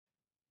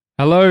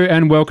Hello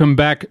and welcome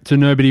back to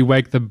Nobody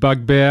Wake the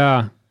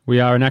Bugbear.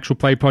 We are an actual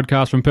play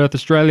podcast from Perth,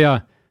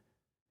 Australia.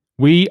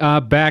 We are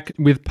back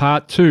with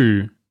part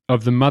 2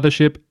 of the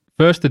Mothership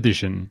First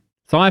Edition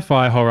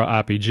sci-fi horror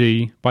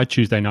RPG by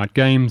Tuesday Night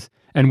Games,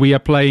 and we are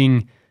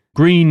playing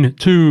Green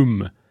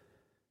Tomb.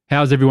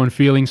 How's everyone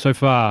feeling so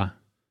far?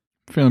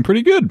 Feeling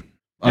pretty good.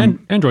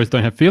 And androids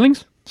don't have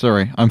feelings.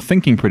 Sorry, I'm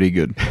thinking pretty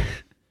good.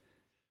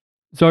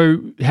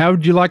 So, how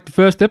did you like the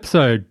first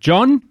episode,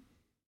 John?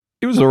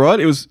 It was alright.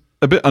 It was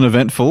a bit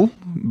uneventful,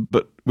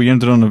 but we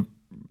ended on a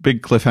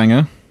big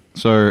cliffhanger.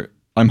 So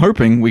I'm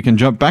hoping we can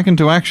jump back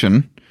into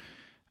action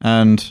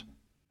and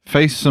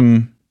face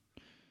some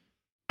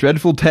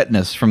dreadful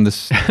tetanus from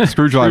this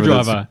screwdriver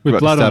that's with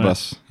blood to stab on it.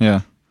 us.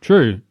 Yeah.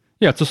 True.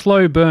 Yeah, it's a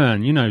slow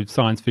burn. You know,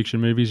 science fiction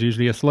movies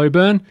usually a slow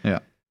burn. Yeah.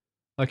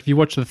 Like if you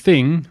watch The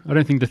Thing, I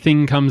don't think The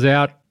Thing comes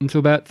out until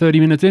about 30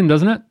 minutes in,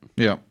 doesn't it?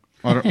 Yeah.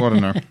 I don't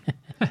know.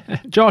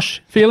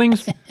 Josh,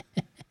 feelings?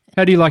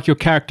 How do you like your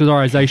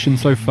characterization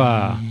so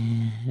far?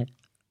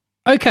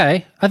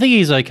 Okay, I think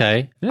he's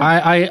okay. Yeah.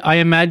 I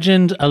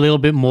imagined a little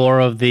bit more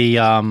of the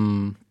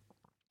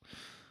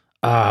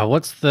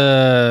what's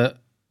the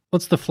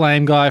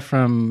flame guy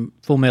from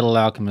Full Metal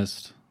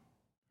Alchemist?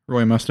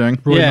 Roy Mustang.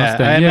 Roy I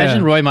Mustang,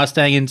 imagine Roy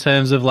Mustang in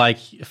terms of like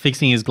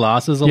fixing his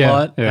glasses a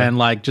lot yeah. and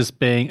like just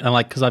being and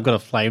like because I've got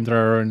a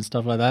flamethrower and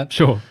stuff like that.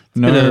 Sure.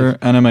 No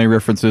anime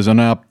references on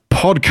our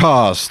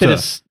podcast.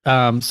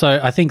 So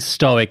I think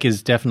stoic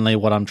is definitely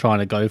what I'm trying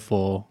to go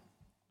for.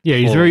 Yeah,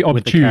 he's very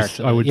with the obtuse,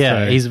 character. I would say.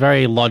 Yeah, he's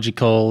very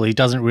logical. He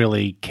doesn't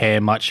really care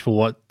much for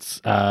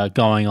what's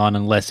going on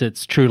unless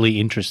it's truly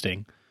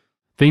interesting.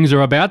 Things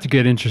are about to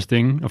get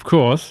interesting, of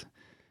course.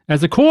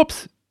 As a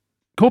corpses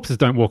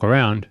don't walk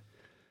around.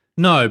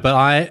 No, but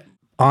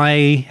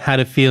I had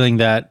a feeling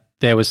that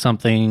there was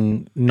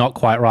something not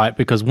quite right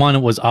because one,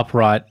 it was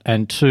upright,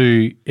 and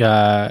two,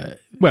 it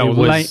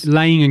was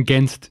laying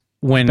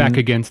back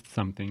against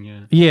something,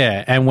 yeah.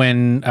 Yeah, and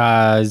when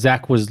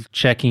Zach was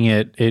checking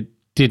it, it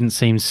didn't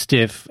seem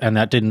stiff, and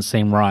that didn't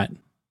seem right.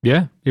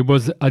 Yeah, it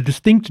was a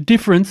distinct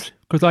difference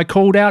because I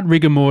called out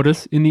rigor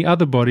mortis in the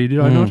other body, did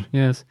I not?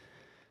 Yes.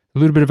 A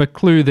little bit of a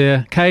clue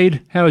there.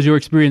 Cade, how was your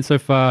experience so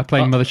far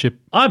playing Mothership?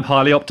 I'm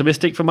highly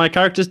optimistic for my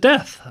character's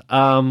death.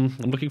 I'm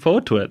looking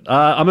forward to it.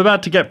 I'm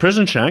about to get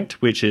prison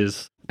shanked, which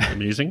is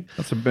amusing.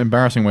 That's an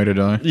embarrassing way to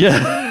die.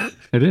 Yeah.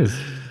 It is.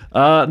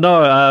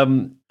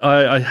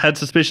 I had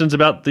suspicions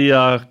about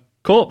the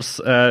corpse,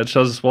 which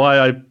is why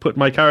I put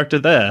my character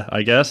there,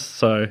 I guess.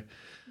 So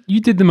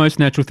You did the most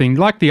natural thing.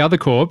 Like the other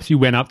corpse, you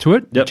went up to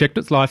it, you checked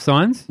its life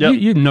signs. Yep.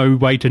 You no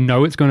way to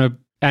know it's going to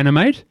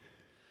animate.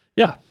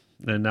 yeah,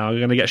 and now we're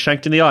going to get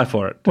shanked in the eye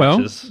for it. Well,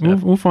 which is,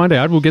 we'll find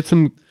out. We'll get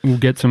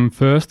some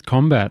first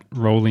combat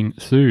rolling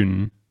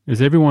soon. Is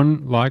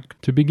everyone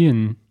like to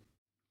begin?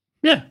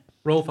 yeah.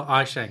 Roll for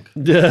eye shank.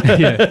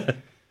 Yeah.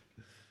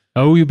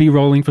 Oh, you'll be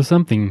rolling for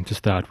something to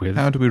start with.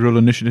 How do we roll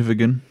initiative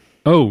again?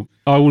 Oh,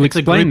 I will It's a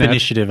explain group that.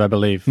 initiative, I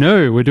believe.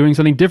 No, we're doing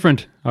something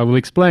different. I will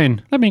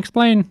explain. Let me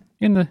explain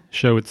in the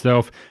show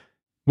itself.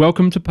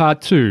 Welcome to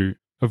part 2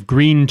 of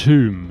Green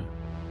Tomb.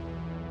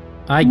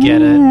 I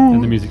get it.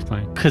 And the music's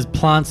playing. Because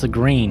plants are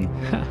green.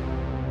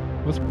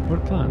 What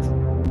are plants?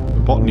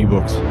 The botany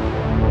books.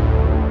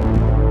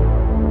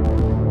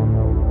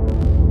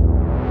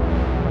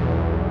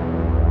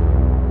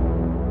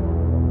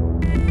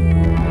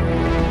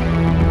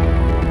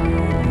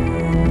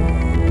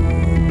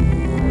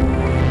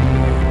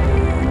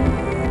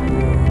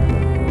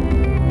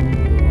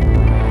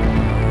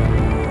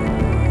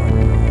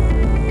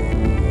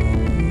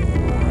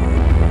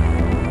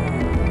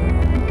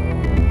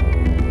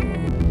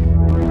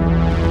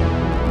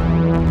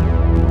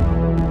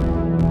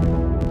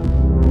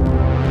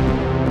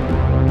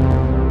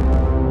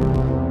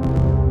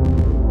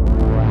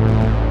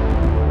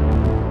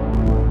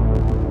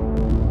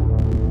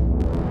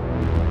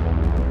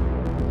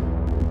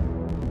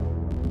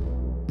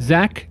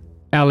 Zach,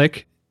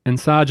 Alec, and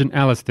Sergeant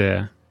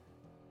Alistair,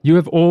 you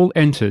have all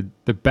entered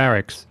the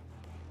barracks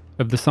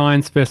of the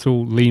science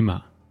vessel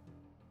Lima.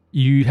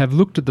 You have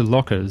looked at the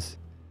lockers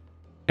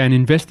and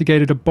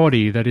investigated a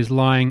body that is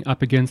lying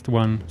up against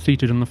one,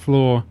 seated on the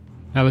floor.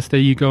 Alistair,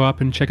 you go up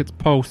and check its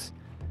pulse.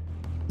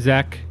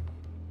 Zach,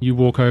 you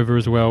walk over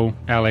as well.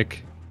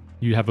 Alec,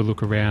 you have a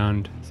look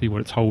around, see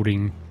what it's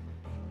holding.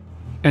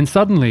 And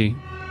suddenly,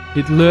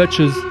 it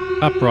lurches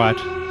upright.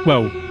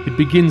 Well, it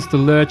begins to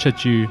lurch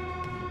at you.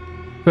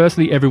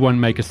 Firstly, everyone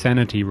make a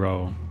sanity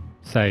roll.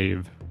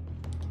 Save.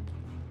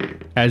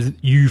 As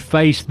you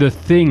face the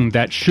thing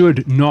that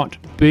should not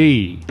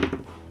be.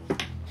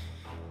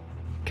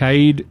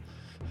 Cade,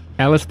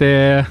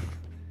 Alistair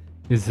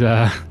is,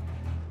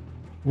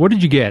 what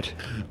did you get?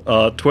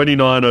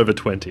 29 over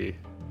 20.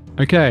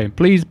 Okay,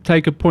 please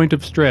take a point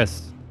of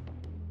stress.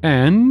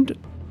 And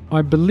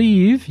I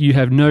believe you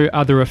have no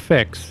other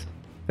effects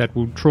that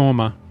will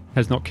trauma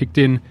has not kicked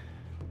in.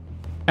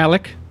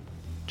 Alec,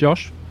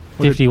 Josh?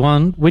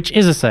 51, which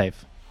is a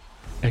save.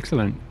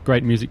 Excellent.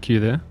 Great music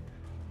cue there.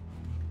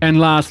 And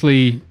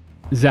lastly,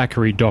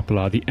 Zachary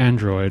Doppler, the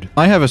android.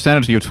 I have a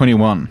sanity of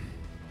 21.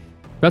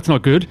 That's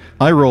not good.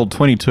 I rolled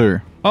 22.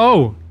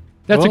 Oh,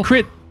 that's a Oh.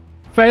 crit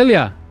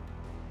failure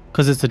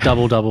Because it's a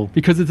double-double.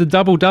 because it's a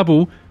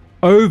double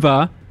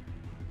over.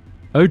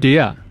 Oh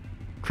dear.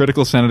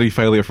 Critical sanity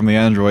failure from the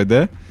android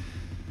there.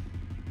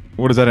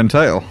 What does that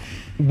entail?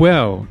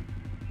 Well,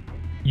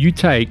 you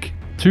take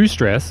 2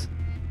 stress.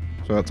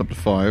 So that's up to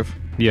 5.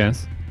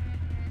 Yes.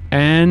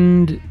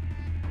 And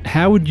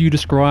how would you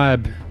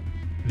describe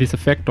this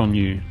effect on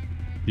you,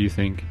 do you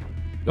think?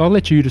 I'll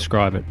let you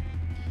describe it.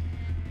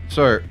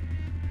 So,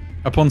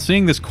 upon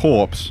seeing this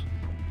corpse,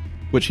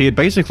 which he had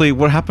basically,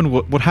 what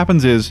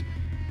happens is,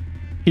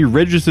 he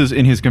registers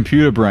in his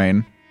computer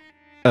brain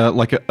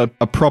like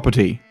a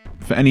property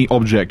for any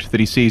object that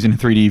he sees in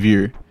 3D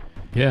view,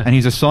 Yeah. and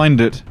he's assigned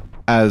it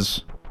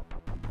as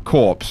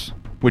corpse,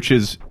 which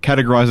is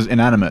categorized as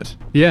inanimate,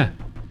 yeah.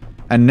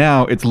 and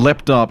now it's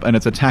leapt up and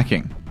it's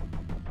attacking.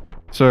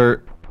 So,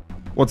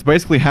 what's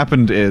basically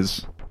happened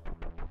is,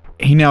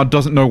 he now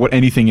doesn't know what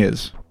anything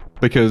is,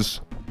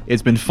 because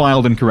it's been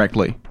filed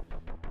incorrectly.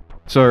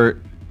 So,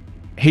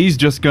 he's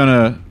just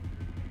gonna...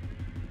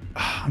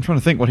 I'm trying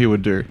to think what he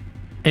would do.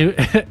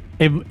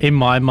 In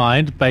my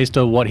mind, based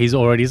on what he's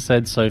already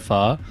said so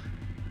far,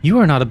 you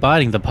are not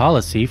abiding the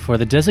policy for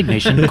the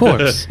designation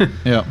corpse.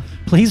 Yeah.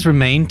 Please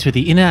remain to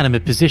the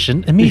inanimate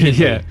position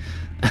immediately.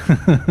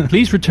 Yeah.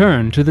 Please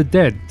return to the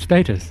dead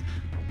status.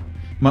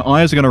 My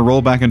eyes are gonna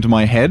roll back into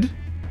my head,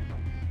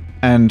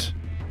 and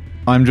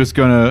I'm just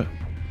gonna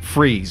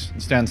freeze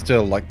and stand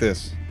still like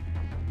this,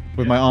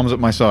 with my arms at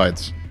my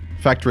sides.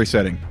 Factory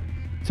setting.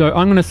 So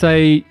I'm going to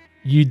say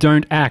you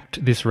don't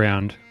act this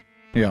round.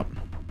 Yeah.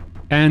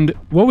 And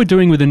what we're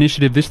doing with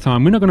initiative this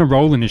time, we're not going to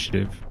roll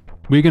initiative.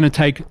 We're going to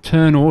take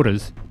turn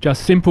orders.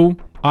 Just simple,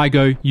 I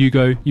go, you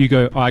go, you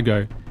go, I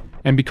go.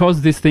 And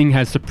because this thing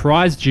has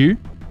surprised you,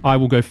 I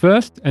will go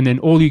first, and then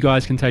all you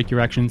guys can take your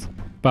actions,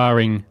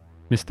 barring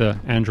Mr.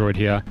 Android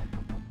here.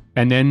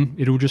 And then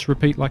it'll just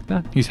repeat like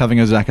that. He's having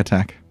a Zack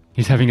attack.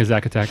 He's having a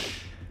Zack attack.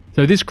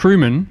 So this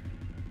crewman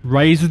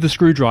raises the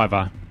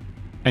screwdriver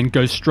and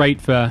goes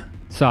straight for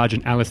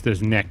Sergeant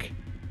Alistair's neck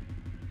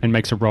and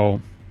makes a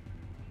roll.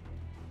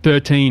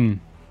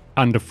 13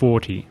 under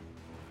 40.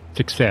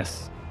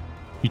 Success.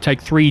 You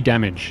take 3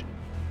 damage.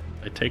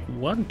 I take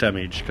 1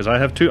 damage because I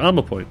have 2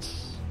 armor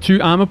points.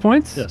 2 armor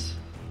points? Yes.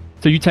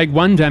 So you take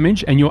 1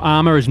 damage and your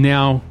armor is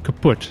now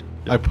kaput.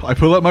 I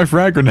pull out my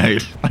frag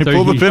grenade. I So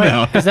pull the he- pin Wait.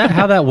 out. Is that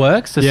how that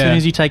works? As Yeah. soon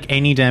as you take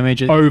any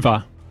damage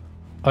Over.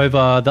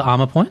 over the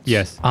armor points?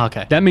 Yes. Ah,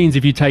 okay. That means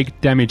if you take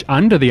damage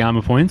under the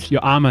armor points,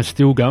 your armor's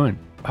still going.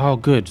 Oh,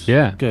 good.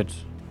 Yeah. Good.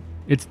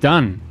 It's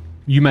done.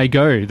 You may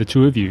go, the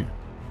 2 of you.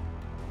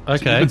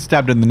 I've Okay. been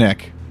stabbed in the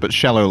neck, but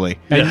shallowly.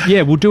 And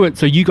yeah, we'll do it.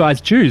 So you guys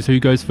choose who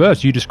goes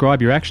first. You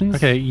describe your actions.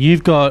 Okay,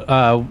 you've got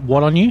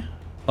what on you?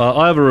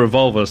 I have a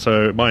revolver,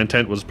 so my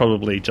intent was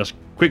probably just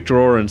quick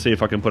draw and see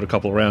if I can put a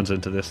couple of rounds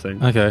into this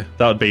thing. Okay.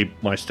 That would be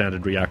my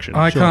standard reaction.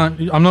 I'm not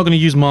going to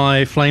use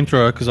my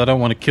flamethrower because I don't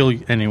want to kill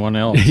anyone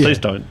else. Please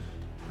don't.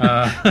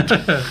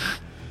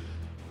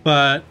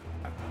 But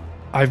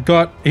I've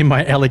got in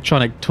my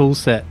electronic tool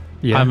set,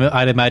 Yeah.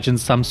 I'd imagine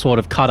some sort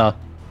of cutter,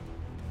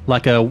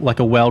 like a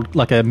weld,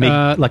 like a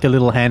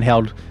little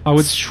handheld. I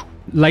would.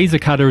 Laser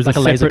cutter is Like a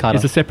laser separate cutter.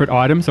 is a separate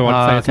item, so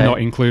I'd say it's okay. not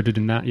included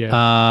in that.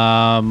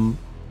 Yeah.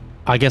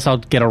 I guess I'll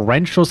get a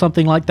wrench or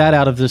something like that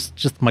out of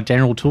just my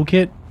general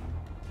toolkit.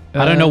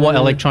 I don't know what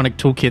electronic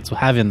toolkits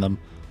have in them.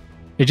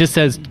 It just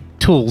says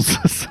tools.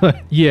 So.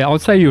 Yeah,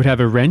 I'd say you would have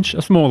a wrench,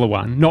 a smaller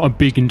one, not a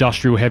big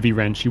industrial heavy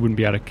wrench. You wouldn't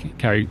be able to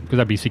carry because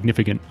that'd be a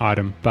significant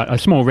item. But a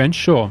small wrench,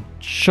 sure.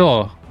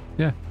 Sure.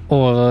 Yeah.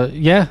 Or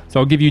yeah. So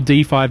I'll give you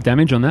D5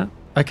 damage on that.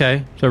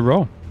 Okay. So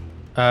roll.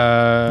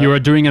 You are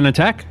doing an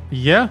attack.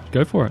 Yeah.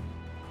 Go for it.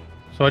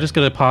 So I just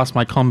got to pass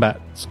my combat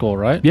score,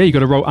 right? Yeah, you got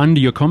to roll under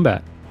your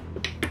combat.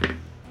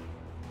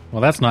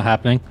 Well, that's not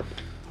happening.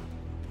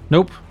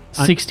 Nope.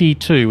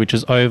 62, which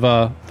is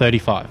over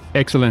 35.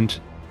 Excellent.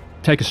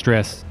 Take a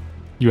stress.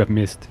 You have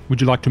missed. Would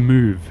you like to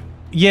move?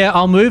 Yeah,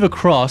 I'll move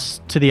across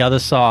to the other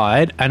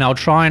side, and I'll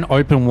try and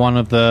open one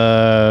of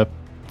the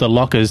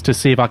lockers to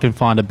see if I can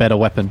find a better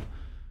weapon.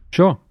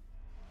 Sure.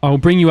 I'll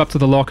bring you up to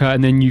the locker,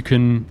 and then you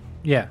can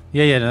Yeah,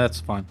 no,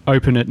 that's fine.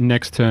 open it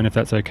next turn if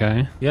that's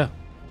okay. Yeah.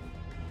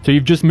 So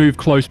you've just moved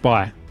close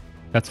by.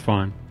 That's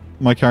fine.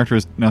 My character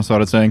has now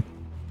started saying,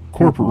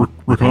 Corporate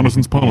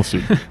reconnaissance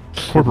policy.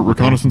 Corporate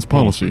reconnaissance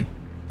policy.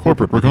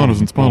 Corporate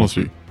reconnaissance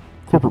policy.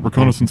 Corporate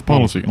reconnaissance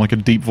policy. like a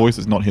deep voice.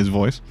 It's not his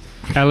voice.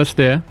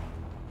 Alistair,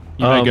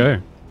 you may go.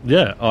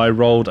 Yeah, I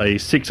rolled a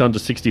 6 under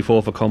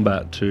 64 for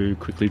combat to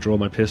quickly draw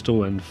my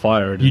pistol and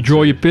fire it. You into-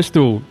 draw your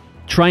pistol.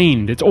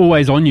 Trained. It's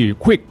always on you.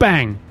 Quick,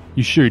 bang.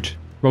 You shoot.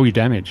 Roll your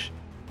damage.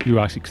 You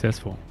are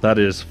successful. That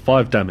is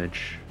 5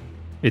 damage.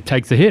 It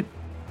takes a hit.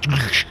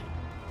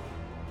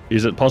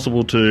 Is it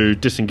possible to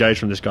disengage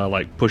from this guy,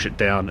 like push it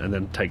down and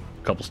then take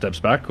a couple steps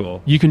back? Or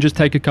You can just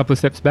take a couple of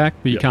steps back,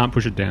 but you Yep. can't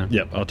push it down.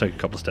 yeah, I'll take a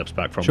couple of steps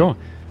back from Sure.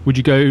 Would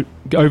you go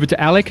over to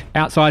Alec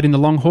outside in the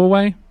long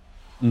hallway?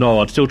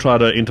 No, I'd still try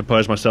to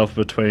interpose myself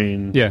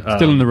between. Yeah,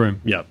 still in the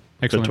room. Yeah,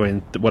 Excellent.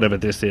 between whatever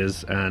this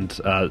is and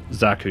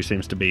Zach, who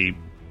seems to be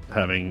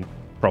having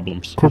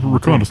problems. Corporate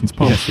reconnaissance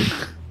policy.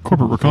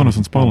 Corporate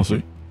reconnaissance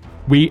policy.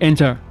 We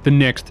enter the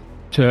next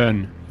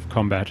turn of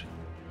combat.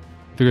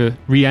 The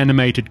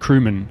reanimated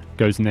crewman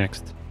goes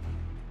next.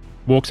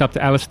 Walks up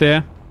to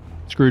Alistair.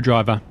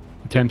 Screwdriver.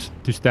 Attempts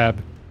to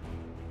stab.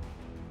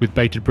 With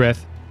bated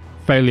breath.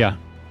 Failure.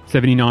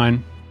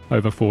 79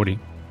 over 40.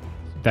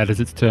 That is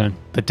its turn.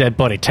 The dead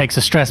body takes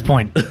a stress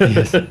point.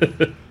 Yes.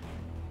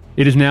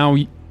 It is now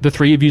the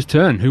three of you's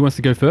turn. Who wants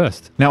to go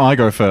first? Now I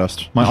go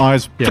first. My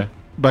eyes Yeah.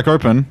 back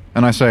open,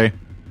 and I say,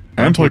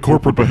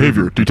 Anti-corporate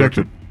behavior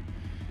detected.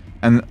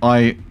 and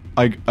I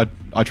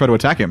try to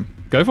attack him.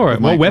 Go for it.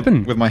 With my- What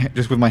weapon? With my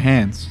just with my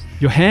hands.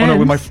 Your hands? Oh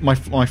no, with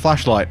my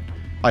flashlight.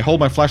 I hold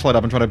my flashlight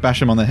up and try to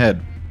bash him on the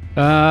head.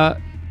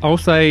 I'll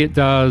say it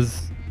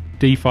does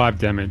D5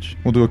 damage.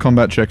 We'll do a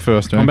combat check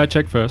first. Eh? Combat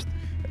check first.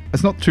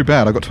 It's not too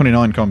bad. I got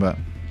 29 combat.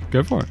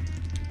 Go for it.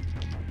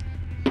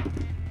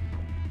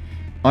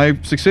 I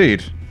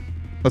succeed.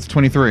 That's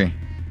 23.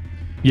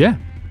 Yeah.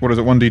 What is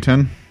it?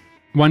 1d10.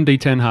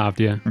 1d10 halved,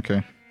 yeah.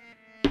 Okay.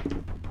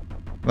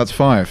 That's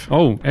 5.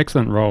 Oh,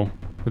 excellent roll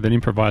with an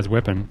improvised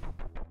weapon.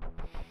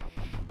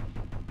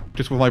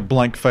 Just with my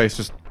blank face.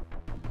 Just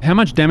How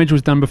much damage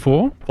was done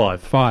before?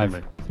 5.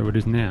 5. So it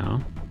is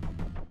now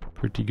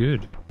pretty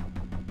good.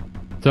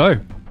 So,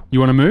 you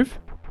want to move?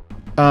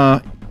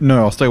 no.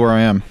 I'll stay where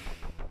I am.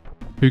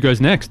 Who goes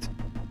next?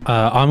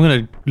 I'm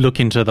going to look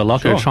into the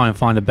locker, Sure. try and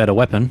find a better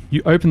weapon.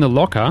 You open the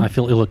locker. I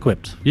feel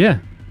ill-equipped. Yeah.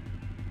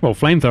 Well,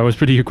 flamethrower's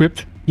pretty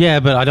equipped. Yeah,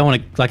 but I don't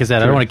want to, like I said, I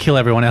don't True. want to kill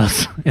everyone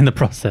else in the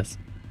process.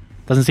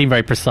 Doesn't seem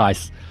very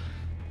precise.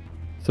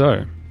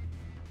 So,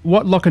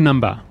 what locker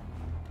number?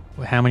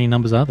 How many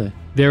numbers are there?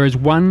 There is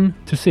 1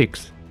 to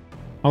 6.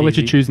 I'll let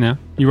you Easy. choose now.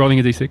 You're rolling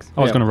a d6.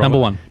 I was Yeah. going to roll Number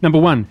it. 1. Number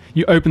 1.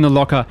 You open the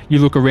locker, you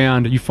look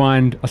around, you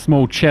find a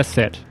small chess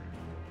set.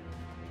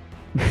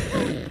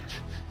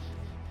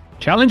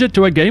 Challenge it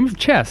to a game of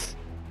chess.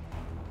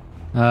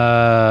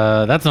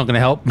 That's not going to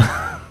help.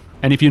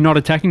 And if you're not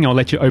attacking, I'll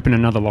let you open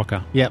another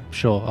locker. Yep,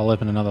 sure. I'll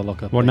open another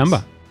locker. What please.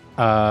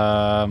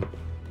 number?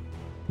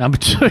 Number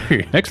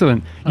 2.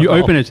 Excellent. You Oh.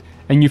 open it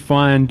and you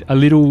find a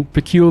little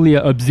peculiar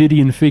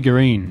obsidian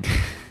figurine.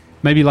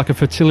 Maybe like a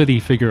fertility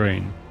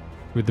figurine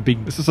with the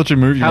big, This is such a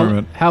movie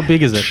moment. How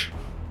big is it?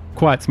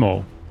 quite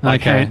small.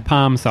 Like Okay.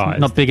 palm size.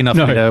 Not big enough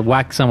No. for me to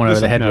whack someone over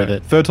the head no. with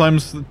it. Third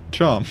time's the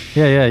charm.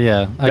 Yeah.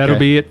 Okay. That'll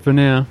be it for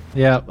now.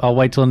 Yeah, I'll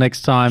wait till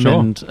next time, Sure.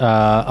 and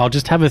I'll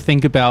just have a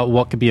think about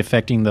what could be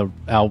affecting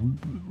our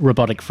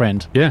robotic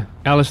friend. Yeah.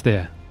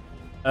 Alistair.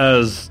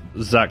 As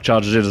Zach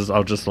charges in,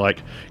 I'll just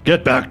like,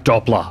 get back,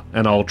 Doppler,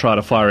 and I'll try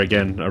to fire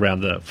again around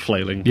the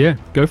flailing Yeah,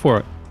 go for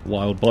it.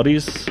 wild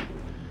bodies.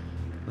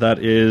 That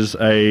is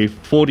a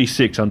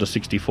 46 under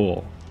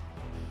 64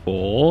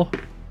 for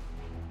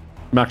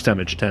max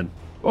damage 10.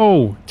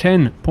 Oh,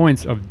 10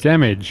 points of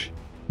damage.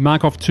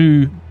 Mark off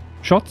 2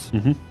 shots.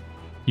 Mhm.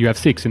 You have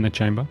 6 in the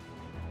chamber.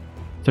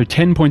 So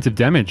 10 points of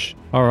damage.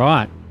 All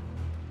right.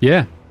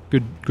 Yeah,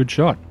 good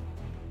shot.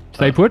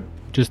 Stay put,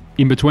 just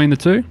in between the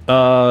two.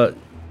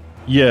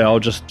 Yeah, I'll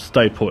just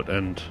stay put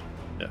and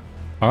yeah.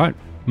 All right.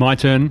 My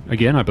turn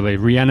again, I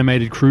believe.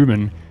 Reanimated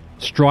crewman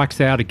strikes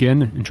out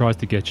again and tries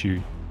to get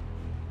you.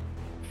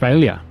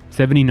 Failure.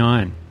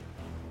 79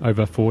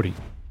 over 40.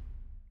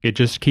 It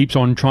just keeps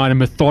on trying to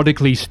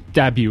methodically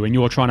stab you, and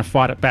you're trying to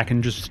fight it back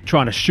and just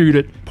trying to shoot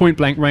it, point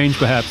blank range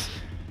perhaps.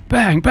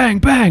 Bang, bang,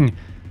 bang!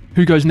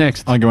 Who goes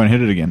next? I go and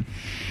hit it again.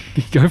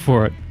 Go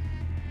for it.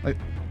 I've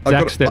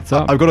Zach got- steps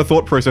up. I've got a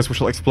thought process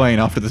which I'll explain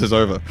after this is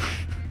over.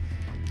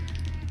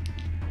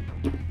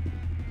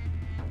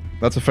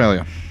 That's a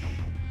failure.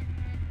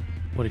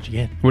 What did you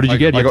get? What did you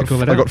get? You I have to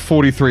call it I out. got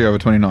 43 over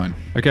 29.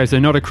 Okay, so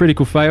not a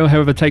critical fail.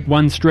 However, take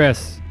 1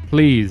 stress,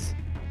 please.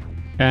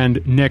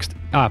 And next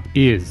up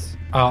is...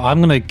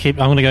 I'm gonna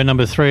go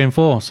number 3 and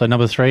 4. So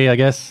number 3, I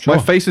guess. My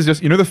face is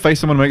just, you know the face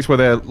someone makes where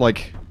they're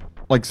like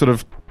sort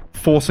of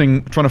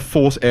trying to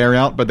force air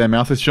out, but their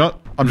mouth is shut?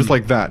 I'm just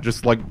like that.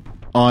 Just like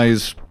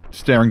eyes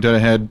staring dead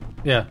ahead,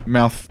 Yeah.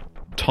 mouth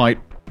tight.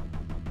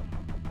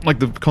 Like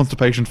the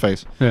constipation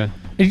face. Yeah.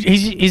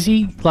 Is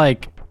he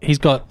like he's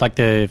got like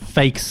the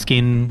fake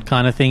skin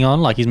kind of thing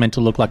on, like he's meant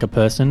to look like a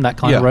person, that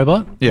kind of Yeah.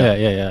 robot? Yeah.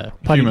 Yeah.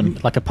 Putty, Human.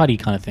 like a putty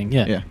kind of thing.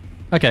 Yeah. Yeah.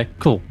 Okay,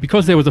 cool.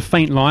 Because there was a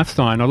faint life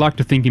sign, I like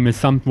to think him as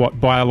somewhat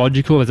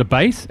biological as a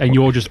base, and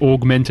you're just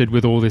augmented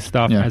with all this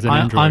stuff Yeah. as an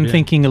android. I'm yeah.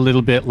 thinking a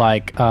little bit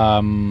like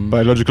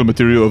Biological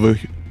material of a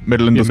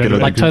metal metal endoskeleton.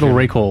 like Total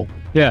Recall.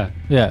 Yeah.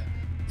 Yeah.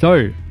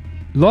 So,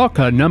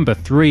 locker number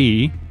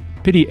 3.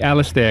 Pity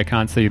Alistair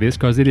can't see this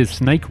because it is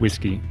snake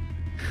whiskey.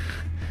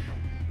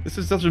 This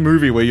is such a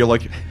movie where you're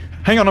like,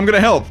 hang on, I'm going to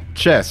help.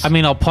 Chess. I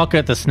mean, I'll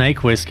pocket the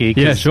snake whiskey.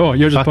 'cause Yeah, sure,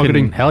 you're just fucking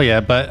pocketing. Hell yeah,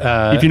 but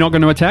If you're not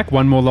going to attack,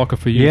 1 more locker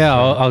for you. yeah,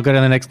 So, I'll go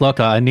to the next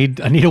locker. I need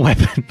a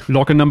weapon.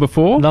 locker number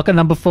 4. Locker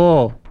number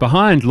 4.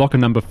 Behind locker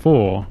number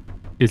 4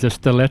 is a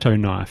stiletto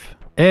knife.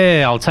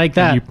 Yeah, I'll take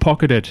that You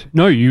pocket it.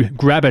 No, you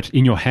grab it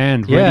in your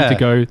hand, Yeah. ready to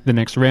go the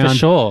next round. for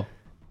sure.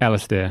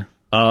 Alistair,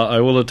 I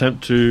will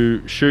attempt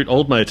to shoot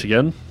old mate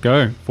again.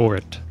 go for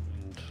it.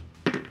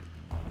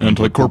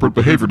 Anti-corporate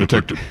behavior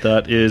detected.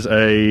 That is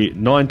a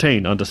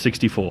 19 under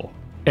 64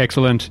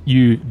 Excellent.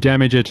 You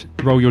damage it.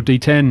 Roll your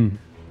d10.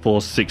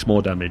 for 6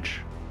 more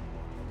damage.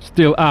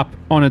 Still up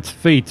on its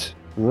feet.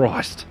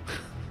 Christ.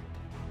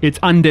 Its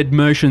undead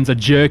motions are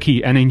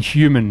jerky and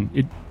inhuman.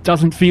 It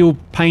doesn't feel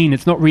pain.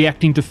 It's not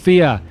reacting to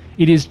fear.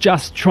 It is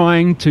just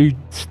trying to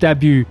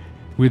stab you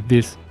with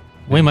this.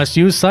 We must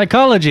use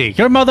psychology.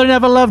 Your mother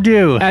never loved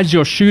you. As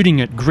you're shooting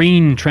it,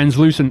 green,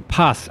 translucent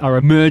pus are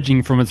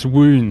emerging from its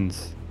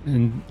wounds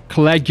and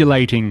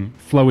coagulating,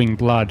 flowing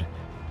blood.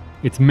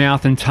 Its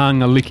mouth and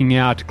tongue are licking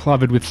out,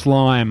 covered with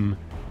slime,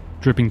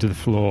 dripping to the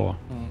floor.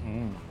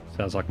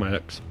 Sounds like my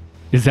ex.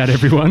 Is that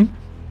everyone?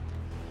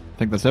 I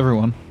think that's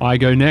everyone. I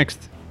go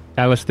next.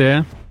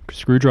 Alistair,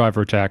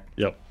 screwdriver attack.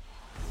 Yep.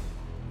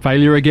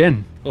 Failure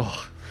again.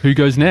 Oh, Who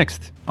goes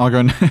next? I'll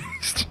go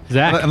next.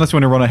 Zach? Unless you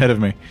want to run ahead of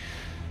me.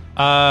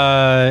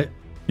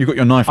 You got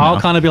your knife now.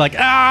 I'll kind of be like,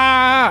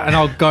 ah, and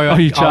I'll go. Oh,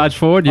 you charge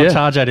forward? I'll Yeah.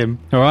 charge at him.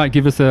 All right,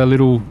 give us a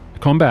little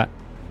combat.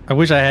 I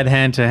wish I had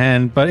hand to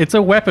hand, but it's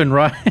a weapon,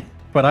 right?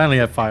 But I only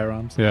have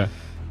firearms. Yeah.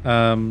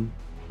 Um,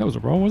 That was a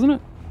roll, wasn't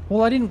it?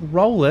 well, I didn't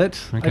roll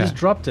it. Okay. I just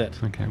dropped it.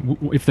 Okay.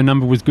 If the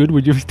number was good,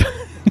 would you?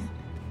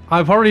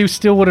 I probably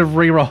still would have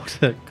re-rolled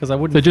it because I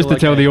wouldn't. So just to feel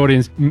tell like the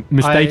audience,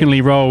 mistakenly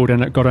rolled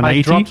and it got an I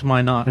 80. dropped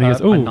my knife. And he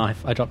goes, my "Ooh."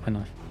 knife. I dropped my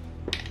knife.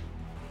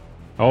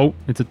 Oh,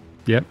 it's a...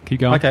 Yep, keep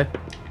going. Okay.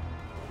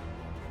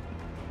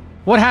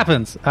 What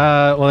happens?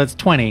 Well, it's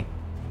 20.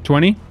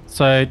 20.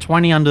 So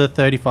 20 under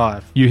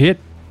 35. You hit.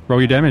 Roll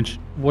your damage.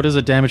 What is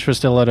a damage for a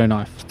stiletto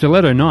knife?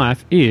 Stiletto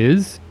knife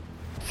is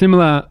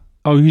similar...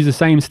 I'll use the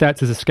same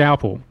stats as a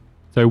scalpel.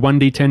 So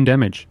 1d10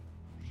 damage.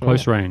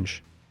 Close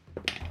range.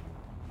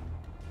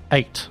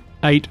 8.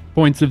 8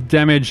 points of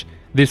damage.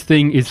 This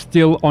thing is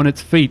still on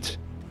its feet.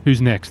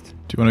 Who's next?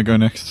 Do you want to go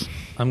next?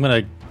 I'm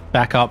going to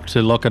back up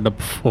to lock it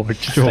up forward.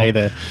 Just stay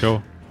there.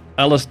 Sure.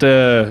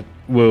 Alistair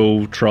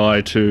will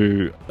try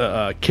to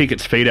kick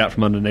its feet out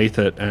from underneath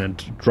it and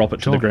drop it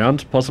to Sure. the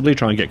ground, possibly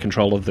try and get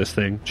control of this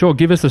thing. Sure,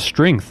 give us a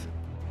strength.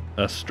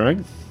 A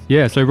strength?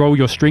 Yeah, so roll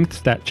your strength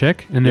stat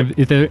check. And Yep.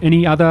 is there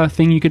any other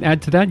thing you could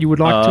add to that you would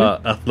like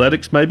to?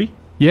 Athletics, maybe?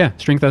 Yeah,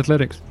 strength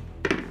athletics.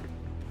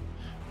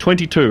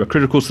 22, a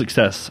critical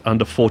success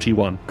under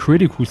 41.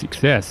 Critical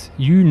success.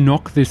 You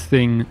knock this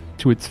thing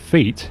to its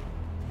feet,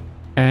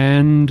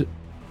 and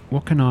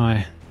what can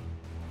I...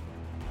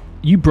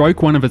 You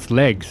broke one of its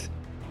legs.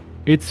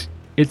 It's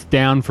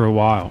down for a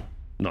while.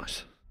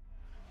 Nice.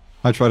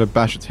 I try to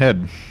bash its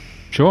head.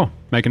 Sure,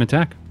 make an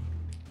attack.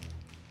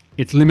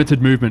 It's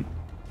limited movement.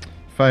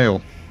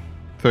 Fail.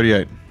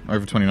 38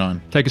 over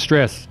 29. Take a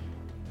stress,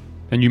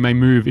 and you may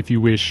move if you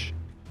wish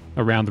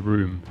around the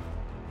room.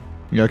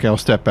 Yeah, okay, I'll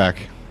step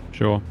back.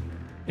 Sure.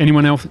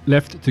 Anyone else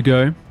left to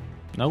go?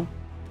 No.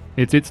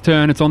 It's its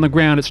turn. It's on the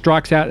ground. It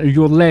strikes out at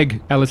your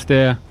leg,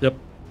 Alistair. Yep.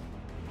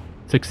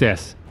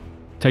 Success.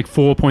 Take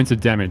 4 points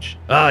of damage.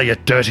 Ah, you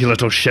dirty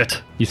little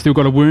shit. You still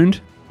got a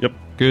wound? Yep.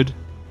 Good.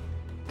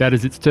 That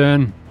is its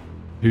turn.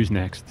 Who's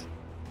next?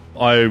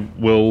 I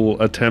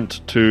will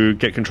attempt to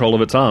get control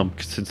of its arm.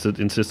 Since it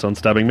insists on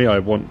stabbing me,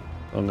 I'm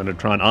going to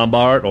try and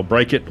armbar it or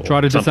break it. Or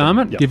Try to something. disarm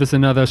it? Yep. Give us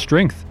another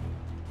strength.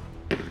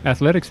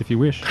 Athletics, if you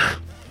wish.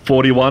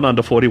 41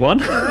 under 41.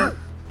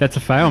 That's a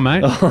fail,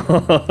 mate.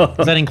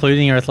 Is that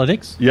including your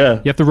athletics? Yeah.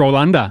 You have to roll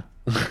under.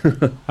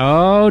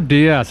 Oh,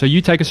 dear. So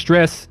you take a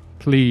stress,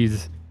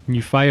 please, and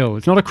you fail.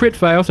 It's not a crit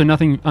fail, so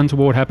nothing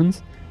untoward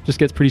happens. Just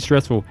gets pretty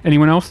stressful.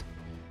 Anyone else?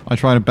 I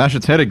try to bash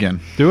its head again.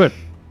 Do it.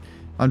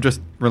 I'm just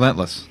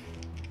relentless.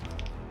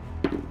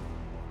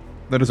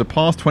 That is a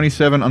pass.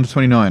 27 under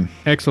 29.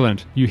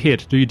 Excellent. You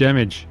hit. Do your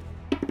damage.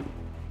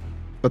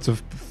 That's a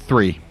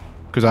 3.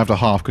 Because I have to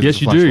half. Cause Yes,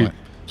 it's a you do. flashlight.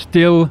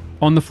 Still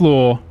on the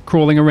floor,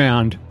 crawling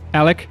around.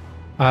 Alec?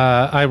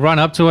 I run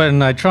up to it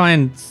and I try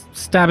and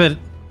stab it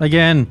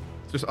again.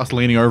 It's just us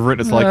leaning over it.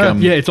 It's like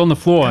Yeah, it's on the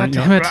floor. God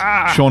damn it.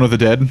 Shaun of the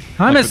Dead.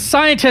 I'm a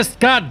scientist,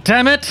 god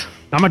damn it!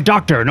 I'm a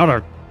doctor, not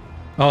a...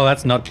 Oh,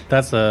 that's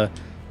a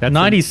That's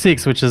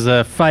 96, which is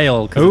a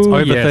fail because it's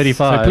over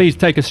 35. So please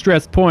take a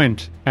stress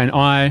point, and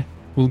I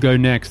will go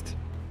next.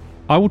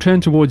 I will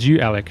turn towards you,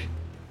 Alec,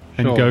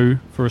 and Sure. go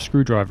for a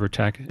screwdriver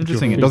attack. at your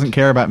Interesting. It feet. doesn't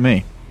care about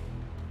me.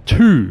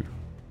 2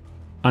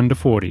 under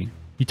 40.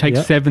 You take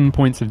Yep. 7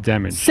 points of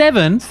damage.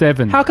 7?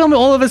 7. How come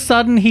all of a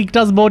sudden he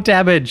does more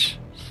damage?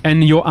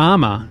 And your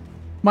armor.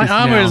 My Is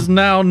armor now- is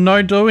now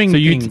no doing So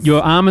things.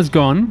 your armor's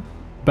gone,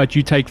 but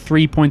you take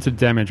 3 points of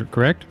damage,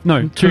 correct?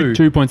 No, Two.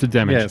 2 points of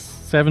damage. Yes,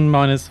 7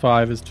 minus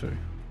 5 is 2.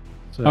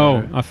 So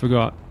Oh, I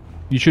forgot.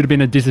 You should have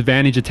been at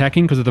disadvantage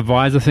attacking because of the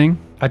visor thing.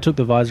 I took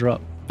the visor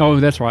up. Oh,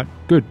 that's right.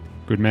 Good.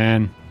 Good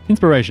man.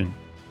 Inspiration.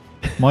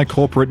 My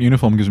corporate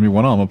uniform gives me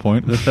 1 armor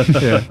point.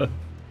 Yeah.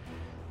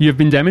 You have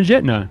been damaged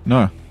yet? No.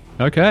 No.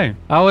 Okay.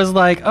 I was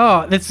like,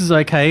 oh, this is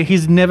okay.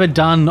 He's never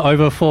done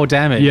over 4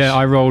 damage. Yeah,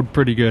 I rolled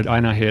pretty good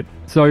and I hit.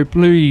 So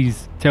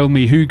please tell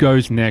me who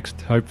goes next.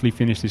 Hopefully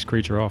finish this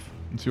creature off.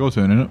 It's your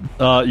turn, isn't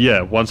it?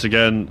 Yeah, once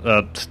again,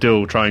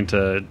 still trying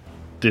to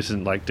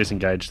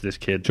disengage this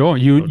kid. Sure. Or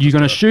You just,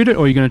 going to shoot it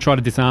or are you going to try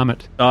to disarm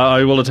it?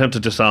 I will attempt to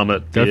disarm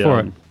it. Go for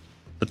it.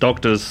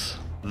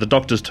 The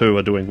doctors too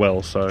are doing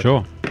well. So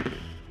Sure.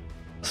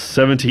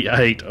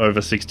 78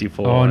 over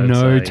 64. Oh I'd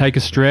no, say. take a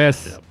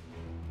stress. Yep.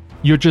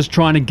 You're just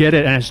trying to get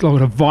it, and it's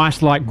got a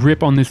vice-like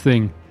grip on this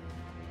thing.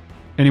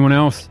 Anyone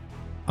else?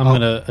 I'm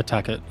going to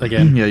attack it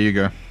again Yeah, you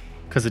go.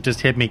 because it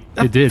just hit me.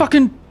 It did.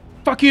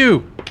 Fuck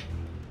you.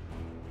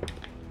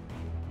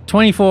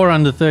 24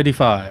 under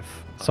 35.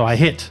 So I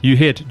hit. You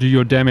hit. Do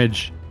your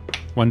damage.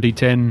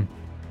 1d10.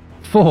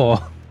 4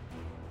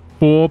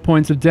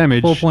 points of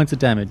damage. 4 points of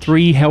damage.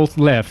 3 health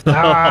left.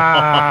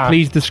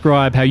 Please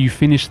describe how you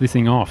finish this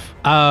thing off.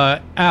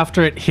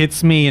 After it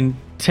hits me and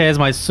tears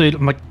my suit,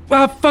 I'm like,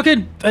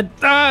 fucking,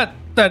 that,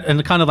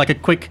 and kind of like a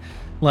quick,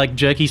 like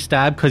jerky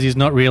stab because he's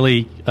not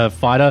really a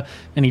fighter,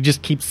 and he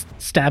just keeps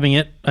stabbing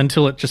it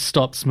until it just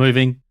stops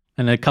moving,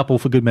 and a couple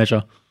for good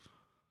measure.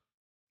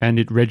 And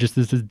it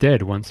registers as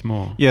dead once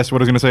more. Yes,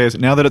 what I was going to say is,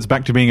 now that it's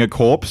back to being a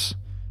corpse,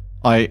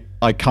 I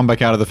come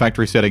back out of the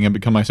factory setting and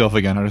become myself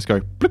again. I just go,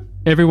 blip.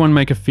 Everyone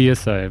make a fear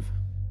save.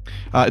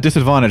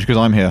 Disadvantage because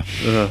I'm here.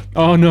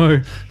 Oh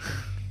no.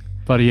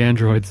 Bloody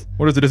androids.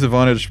 What is the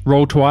disadvantage?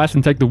 Roll twice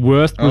and take the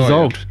worst Oh, yeah.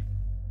 result.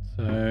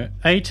 So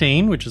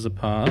 18, which is a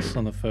pass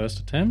on the first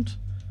attempt.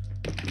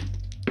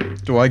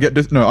 Do I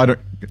get No, I don't.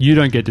 You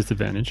don't get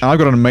disadvantage. I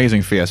got an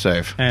amazing fear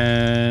save.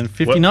 And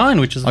 59,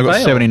 which is a I got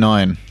fail.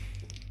 79.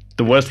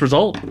 The worst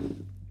result.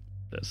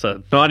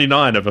 So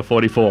 99 over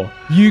 44.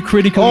 You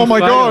critically Oh my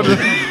failed.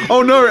 god!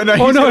 Oh no! And now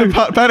he's no.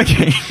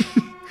 panicking.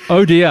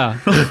 Oh dear.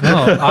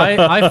 Oh,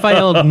 I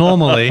failed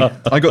normally.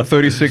 I got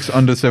 36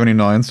 under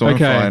 79, so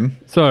Okay. I'm fine.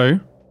 So,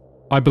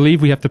 I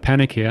believe we have to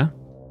panic here.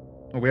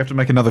 Well, we have to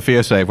make another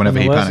fear save whenever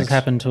The he worst panics. has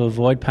happened to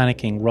avoid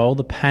panicking. Roll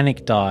the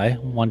panic die,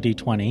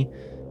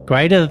 1d20,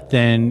 greater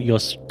than your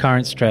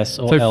current stress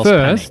or So else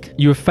first, panic.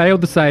 you have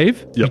failed the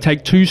save. You Yep.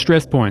 take 2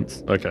 stress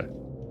points. Okay.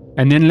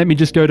 And then let me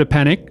just go to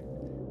panic,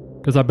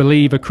 because I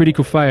believe a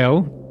critical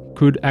fail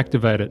could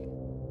activate it.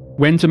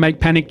 When to make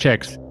panic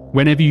checks.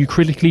 Whenever you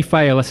critically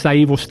fail a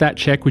save or stat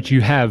check which you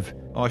have,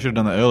 Oh, I should have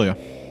done that earlier.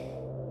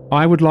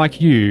 I would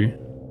like you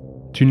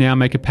to now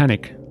make a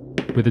panic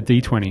with a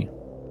d20.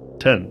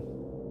 10.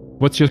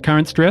 What's your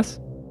current stress?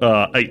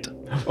 8.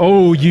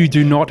 Oh, you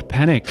do not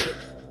panic.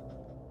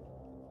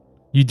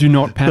 You do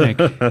not panic.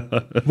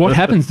 What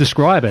happens?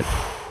 Describe it.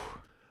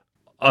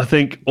 I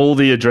think all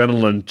the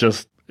adrenaline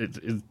just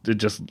it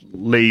just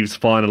leaves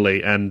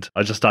finally, and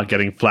I just start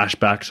getting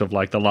flashbacks of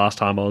like the last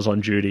time I was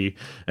on duty,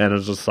 and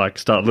it's just like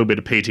a little bit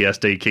of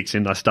PTSD kicks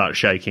in. I start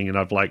shaking, and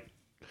I've like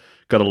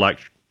got to like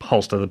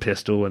holster the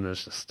pistol, and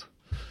it's just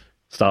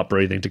start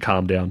breathing to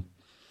calm down.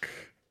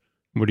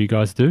 What do you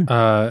guys do?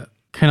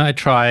 Can I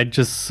try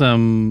just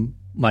some,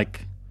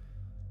 like...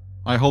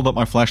 I hold up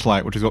my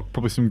flashlight, which has got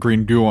probably some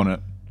green goo on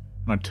it,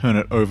 and I turn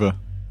it over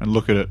and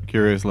look at it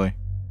curiously.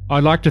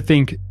 I like to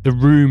think the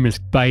room is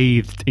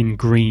bathed in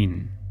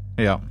green,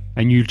 Yeah.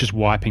 and you're just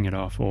wiping it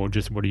off, or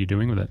just what are you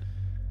doing with it?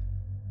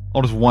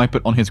 I'll just wipe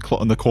it on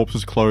on the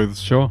corpse's clothes.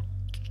 Sure,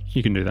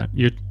 you can do that.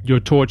 Your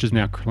torch is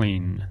now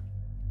clean.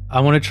 I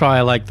want to try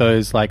like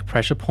those like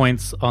pressure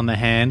points on the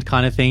hand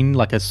kind of thing,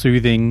 like a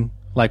soothing,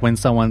 like when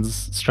someone's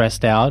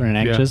stressed out and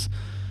anxious.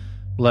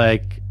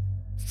 Like,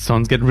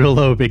 someone's getting real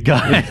low, big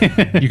guy.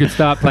 You could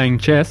start playing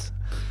chess.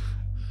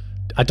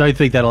 I don't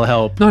think that'll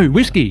help. No,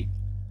 whiskey.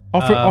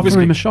 Offer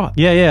Whiskey. him a shot.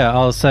 Yeah,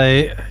 I'll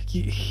say,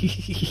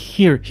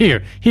 here,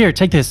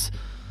 take this.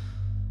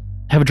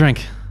 Have a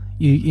drink.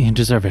 You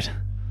deserve it.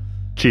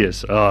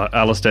 Cheers.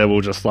 Alistair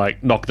will just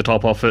like knock the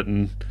top off it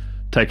and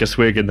take a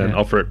swig, and then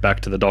offer it back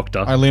to the doctor.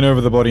 I lean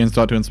over the body and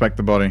start to inspect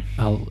the body.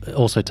 I'll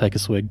also take a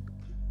swig.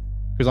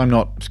 Because I'm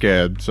not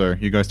scared, so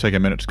you guys take a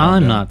minute to calm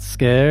I'm down. not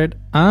scared.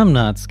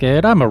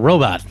 I'm a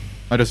robot.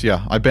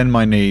 I bend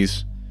my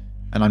knees,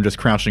 and I'm just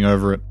crouching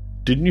over it.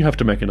 Didn't you have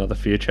to make another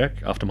fear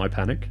check after my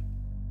panic?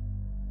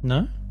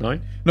 No? No?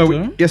 No,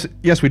 Sure.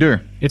 yes, we do.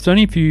 It's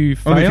only if you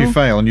fail. Only if you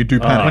fail, and you do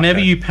panic. Whenever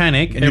okay. you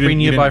panic, And you every didn't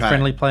nearby panic.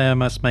 friendly player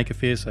must make a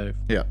fear save.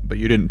 Yeah, but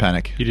you didn't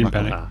panic. You didn't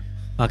panic.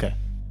 Okay.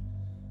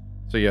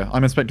 So yeah,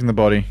 I'm inspecting the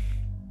body.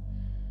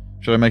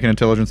 Should I make an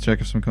intelligence check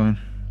of some kind?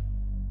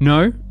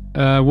 No.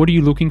 What are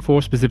you looking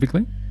for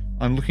specifically?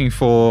 I'm looking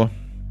for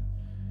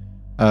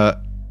an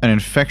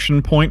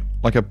infection point,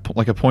 like a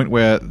point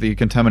where the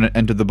contaminant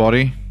entered the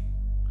body,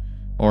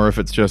 or if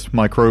it's just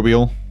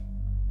microbial.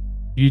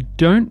 You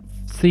don't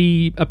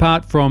see,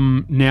 apart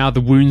from now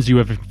the wounds you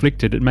have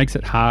inflicted, it makes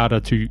it harder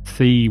to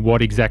see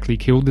what exactly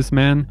killed this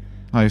man.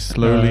 I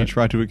slowly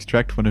try to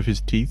extract one of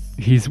his teeth.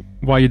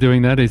 While you're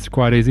doing that, it's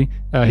quite easy.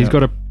 He's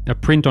got a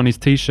print on his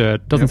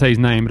t-shirt. Doesn't say his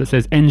name, but it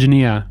says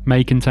engineer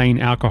may contain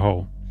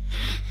alcohol.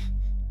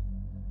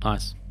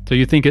 Nice. So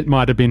you think it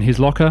might have been his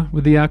locker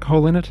with the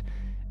alcohol in it,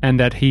 and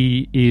that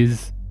he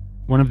is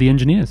one of the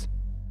engineers.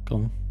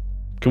 Cool.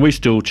 Can we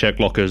still check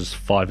lockers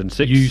 5 and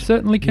 6? You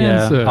certainly can,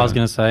 Yeah, sir. I was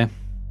going to say.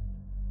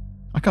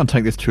 I can't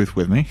take this tooth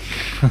with me.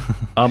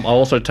 I'll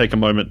also take a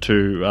moment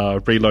to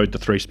reload the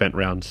 3 spent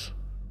rounds.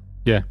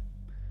 Yeah.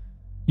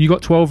 You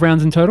got 12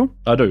 rounds in total?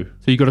 I do.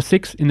 So you got a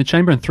 6 in the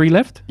chamber and 3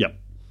 left? Yep.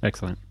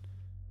 Excellent.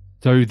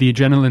 So the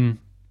adrenaline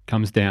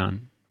comes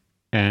down,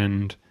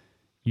 and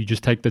you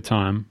just take the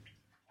time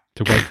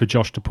to wait for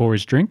Josh to pour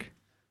his drink.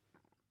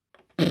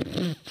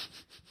 And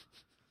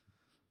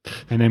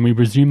then we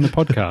resume the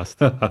podcast.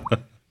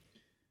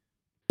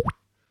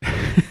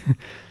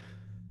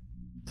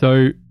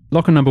 So,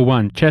 locker number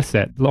 1, chess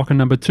set. Locker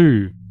number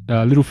 2,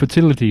 little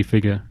fertility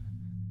figure.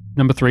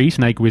 Number 3,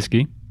 snake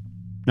whiskey.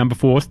 Number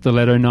 4,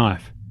 stiletto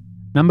knife.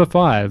 Number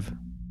 5,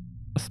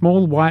 a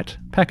small white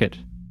packet.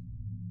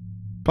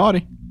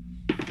 Party.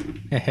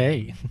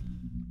 Hey.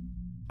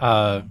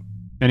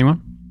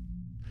 Anyone?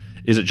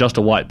 Is it just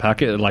a white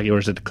packet, like, or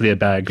is it a clear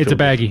bag? It's a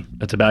baggie.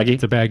 It's a baggie?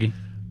 It's a baggie.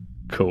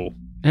 Cool.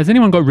 Has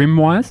anyone got rim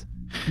wires?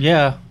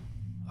 Yeah,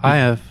 I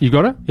have. You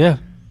got it? Yeah.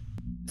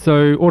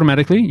 So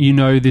automatically, you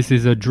know this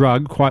is a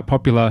drug quite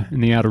popular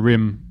in the Outer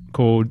Rim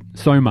called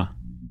Soma.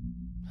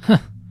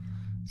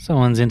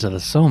 Someone's into the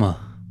Soma.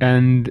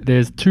 And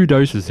there's 2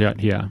 doses out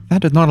here.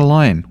 That does not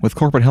align with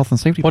corporate health and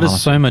safety What policy.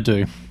 does Soma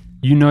do?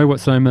 You know what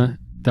Soma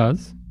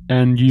does,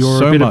 and you're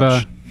So a bit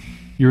much.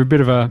 you're a bit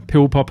of a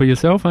pill popper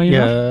yourself, are you?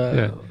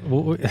 Yeah.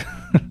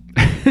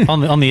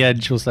 On the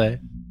edge, we'll say.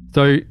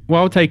 So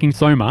while taking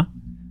Soma,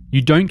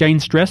 you don't gain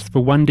stress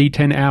for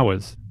 1d10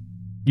 hours.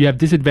 You have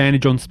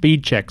disadvantage on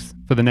speed checks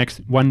for the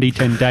next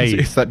 1d10 days.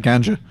 It's that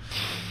ganja.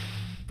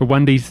 For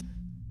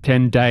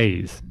 1d10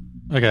 days.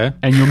 Okay.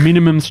 And your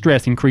minimum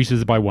stress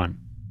increases by 1.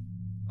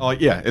 Oh,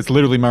 yeah, it's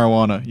literally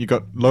marijuana. You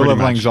got low-level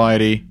much.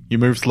 anxiety, you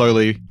move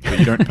slowly, but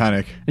you don't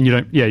panic. And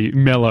you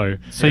mellow.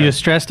 So your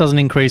stress doesn't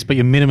increase, but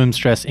your minimum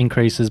stress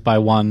increases by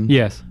 1.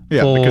 Yes.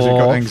 Yeah, for because you've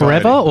got anxiety.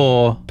 forever,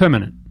 or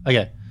Permanent.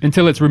 okay,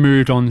 Until it's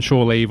removed on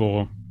shore leave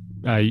or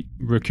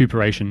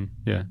recuperation.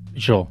 Yeah.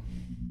 sure.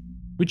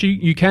 Which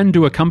you can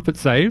do a comfort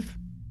save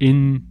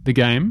in the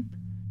game.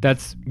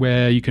 That's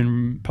where you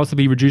can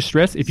possibly reduce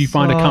stress if you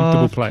find a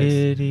comfortable place.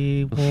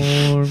 Kitty,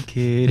 warm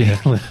kitty.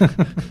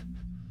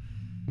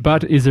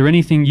 But is there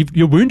anything...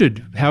 You're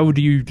wounded. How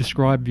do you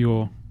describe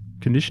your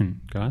condition,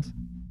 guys?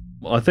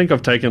 Well, I think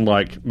I've taken,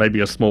 like,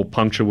 maybe a small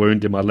puncture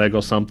wound in my leg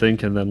or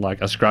something, and then,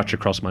 like, a scratch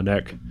across my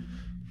neck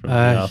from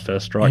the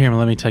first strike. Here,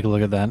 let me take a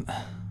look at that.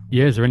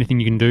 Yeah, is there anything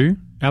you can do,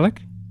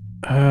 Alec?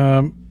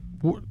 Now,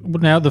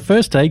 the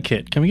first aid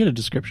kit, can we get a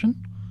description?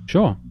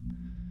 Sure.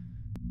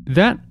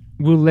 That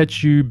will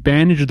let you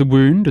bandage the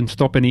wound and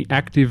stop any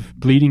active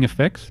bleeding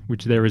effects,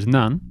 which there is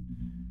none.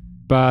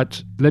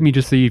 But let me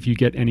just see if you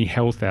get any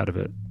health out of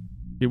it.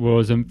 It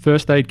was a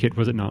first aid kit,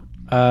 was it not?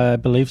 I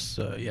believe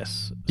so,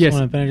 yes. Yes.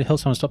 Help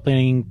someone stop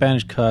bleeding,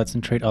 bandage cuts,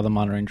 and treat other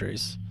minor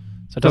injuries.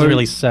 So it doesn't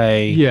really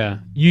say... Yeah.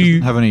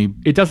 Doesn't have any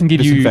It doesn't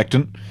give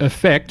disinfectant. you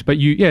effect, but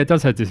it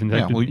does have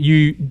disinfectant. Yeah, well,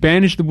 you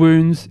bandage the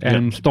wounds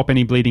and stop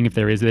any bleeding if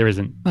there is. There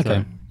isn't. Okay.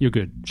 So you're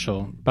good.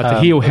 Sure. But to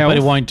heal health... But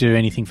it won't do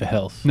anything for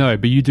health. No,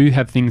 but you do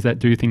have things that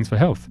do things for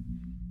health.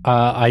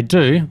 I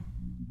do.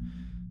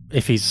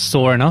 If he's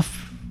sore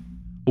enough.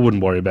 I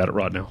wouldn't worry about it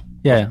right now.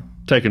 Yeah.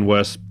 Taken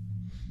worse.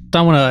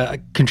 Don't want to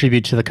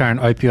contribute to the current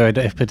opioid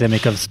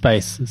epidemic of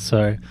space,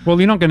 so... Well,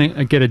 you're not going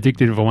to get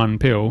addicted to one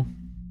pill.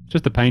 It's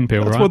just a pain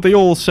pill, That's right? what they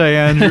all say,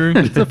 Andrew.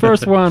 It's the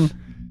first one.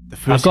 The I've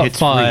first got hit's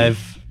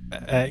 5.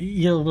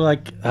 You're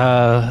like,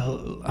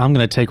 I'm going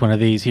to take one of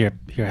these. Here,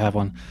 have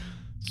one.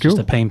 It's just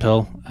Cool. a pain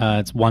pill.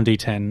 It's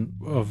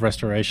 1d10 of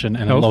restoration,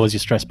 and Health. it lowers your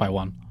stress by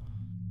 1.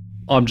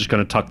 I'm just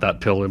going to tuck that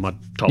pill in my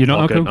top You're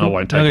not- pocket. okay, and I cool.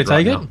 won't You're take it not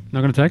right gonna now. take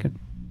Not going to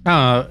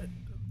take it.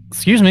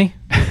 Excuse me?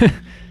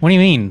 What do you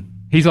mean?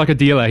 He's like a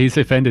dealer. He's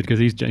offended because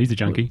he's a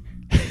junkie.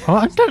 Oh,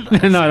 I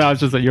don't, No,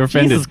 it's just that you're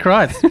offended. Jesus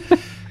Christ.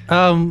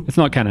 It's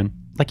not canon.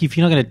 Like, if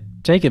you're not going to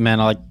take it, man,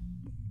 like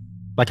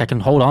I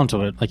can hold on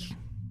to it. Like,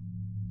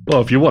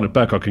 Well, if you want it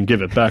back, I can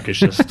give it back. It's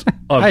just...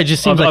 It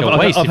just seems like a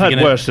waste I've if you're had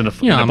gonna- worse in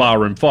you know, a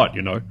barroom fight,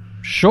 you know.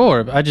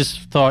 sure. I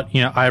just thought,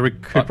 I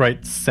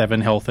recuperate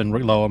 7 health and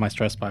lower my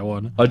stress by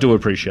 1. I do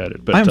appreciate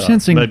it, but I'm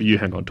sensing- maybe you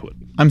hang on to it.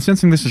 I'm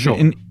sensing this is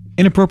an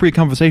inappropriate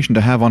conversation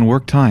to have on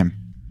work time.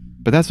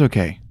 But that's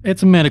okay.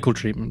 It's a medical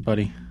treatment,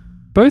 buddy.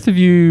 Both of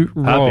you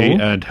roll. Happy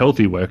and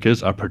healthy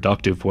workers are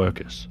productive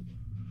workers.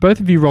 Both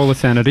of you roll a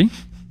sanity.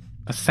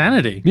 A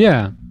sanity.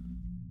 Yeah,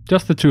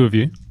 just the 2 of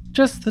you.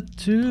 Just the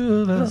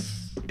 2 of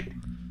us.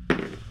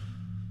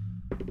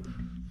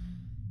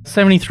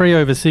 73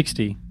 over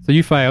 60. So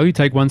you fail. You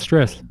take 1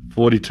 stress.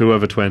 42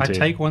 over 20. I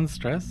take 1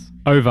 stress.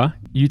 Over.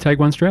 You take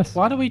 1 stress.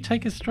 Why do we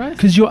take a stress?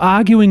 Because you're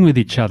arguing with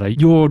each other.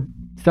 You're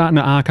starting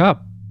to arc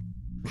up.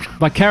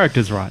 Like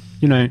characters, right?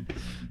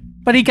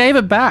 But he gave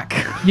it back.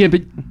 Yeah,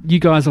 but you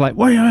guys are like,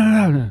 "Wait,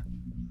 no."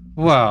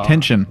 Wow.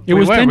 Tension. It we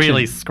was weren't tension.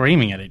 really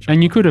screaming at each other.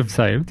 And you could have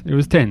saved. It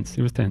was tense.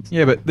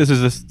 Yeah, but this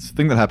is this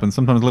thing that happens.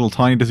 Sometimes little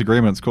tiny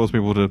disagreements cause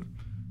people to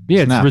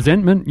Yeah, snap. it's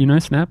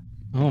resentment, snap.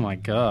 Oh my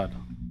god.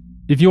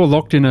 If you're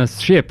locked in a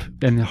ship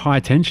and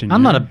high tension...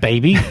 I'm not a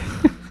baby.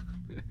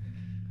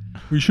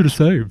 We should have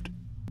saved.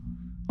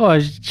 Oh, I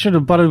should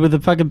have buttered with a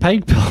fucking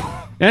pain pill.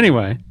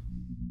 Anyway,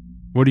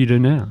 what do you do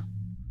now?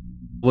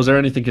 Was there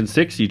anything in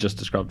 6? You just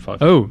described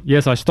 5. Oh,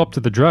 yes, I stopped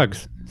at the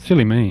drugs.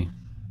 Silly me.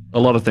 A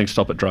lot of things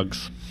stop at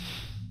drugs.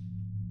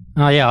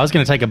 Oh yeah, I was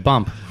going to take a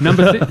bump.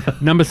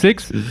 Number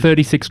 6,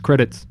 36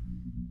 credits.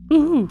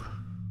 Ooh.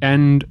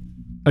 And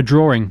a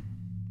drawing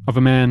of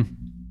a man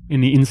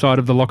in the inside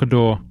of the locker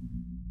door.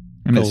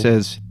 And Cool. it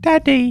says,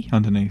 Daddy,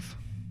 underneath.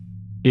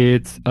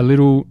 It's a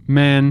little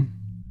man,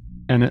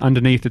 and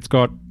underneath it's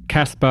got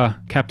Casper,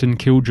 Captain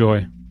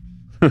Killjoy.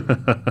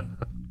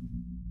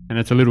 And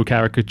it's a little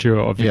caricature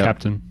of your Yeah.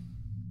 captain.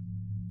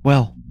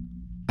 Well,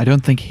 I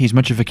don't think he's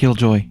much of a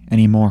killjoy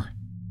anymore.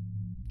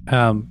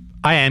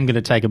 I am going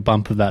to take a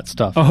bump of that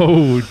stuff.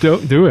 Oh, do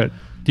it.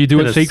 Do you do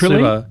Bit it of secretly?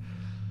 super-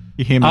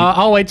 You hear me?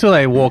 I'll wait till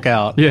they walk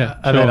out. Yeah,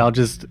 And then sure. I'll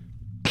just...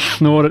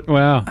 Snort it.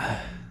 Wow.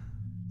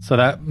 So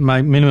that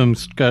my minimum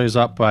goes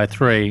up by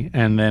 3,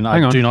 and then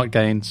Hang I on. do not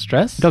gain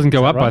stress. It doesn't go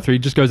Is that up by right? 3, it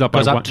just goes up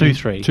Goes by up 1. to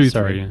 3. 2,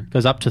 sorry. 3. Yeah.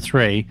 Goes up to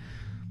 3,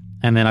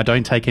 and then I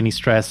don't take any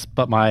stress,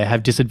 but I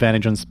have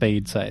disadvantage on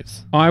speed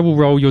saves. I will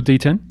roll your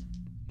d10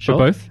 Sure.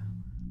 for both.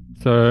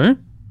 So,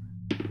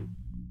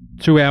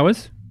 2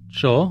 hours,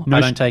 Sure. No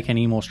I st- don't take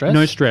any more stress.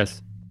 no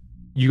stress.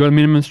 You got a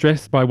minimum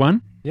stress by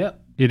 1. Yeah.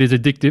 It is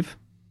addictive.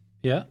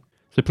 Yeah.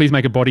 So please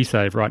make a body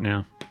save right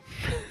now.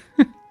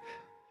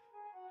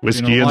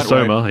 Whiskey and lightweight.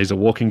 Soma. He's a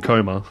walking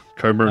coma.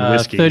 Coma and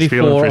whiskey. He's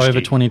feeling 34 frisky.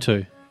 over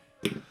 22.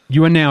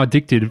 You are now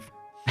addicted.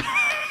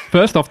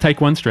 First off, take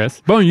 1 stress.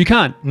 Boom, you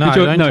can't. No, Good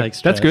job. I don't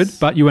take That's good, stress.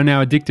 but you are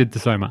now addicted to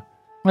Soma.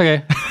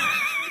 Okay.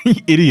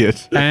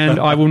 Idiot. And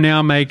I will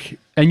now make...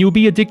 And you'll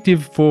be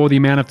addictive for the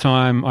amount of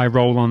time I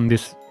roll on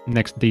this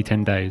next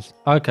D10 days.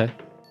 Okay.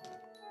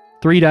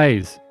 3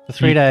 days. For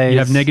 3 You days.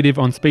 have negative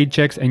on speed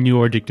checks and you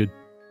are addicted.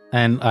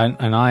 And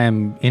I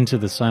am into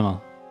the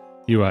Soma.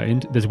 You are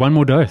in... There's 1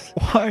 more dose.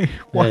 Why?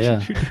 Why Yeah,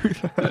 did you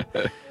do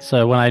that?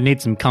 So when I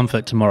need some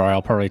comfort tomorrow,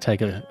 I'll probably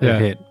take a Yeah.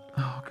 hit.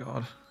 Oh,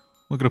 God.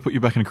 We're going to put you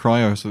back in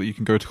cryo so that you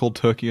can go cold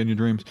turkey in your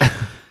dreams.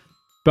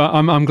 But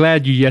I'm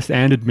glad you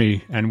yes-anded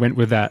me and went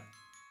with that.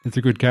 It's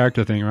a good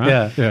character thing, right?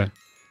 Yeah. Yeah.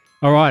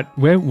 All right.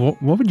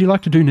 What would you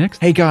like to do next?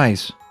 Hey,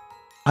 guys.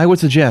 I would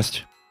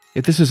suggest,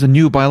 if this is a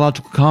new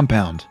biological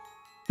compound,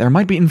 there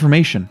might be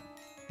information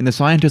in the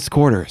scientist's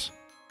quarters.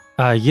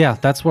 Yeah,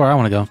 that's where I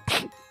want to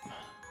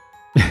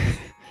go.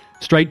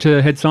 Straight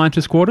to head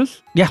scientist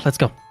quarters? Yeah, let's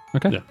go.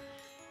 Okay. Yeah.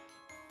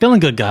 Feeling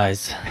good,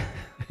 guys.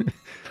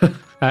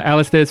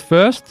 Alistair's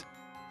first.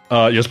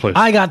 Yes, please.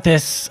 I got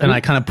this. And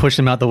I kind of push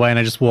him out the way and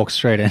I just walk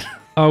straight in.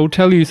 I'll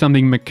tell you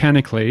something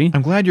mechanically.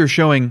 I'm glad you're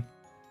showing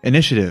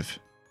initiative.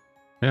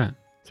 Yeah.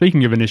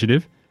 Speaking of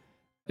initiative,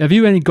 have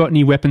you got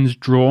any weapons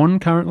drawn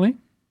currently?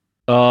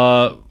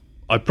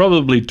 I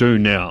probably do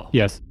now.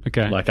 Yes.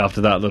 Okay. Like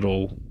after that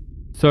little...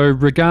 So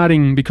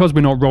because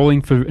we're not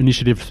rolling for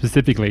initiative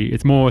specifically,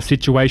 it's more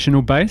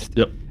situational based.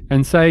 Yep.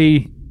 And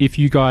say if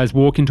you guys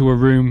walk into a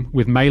room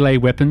with melee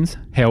weapons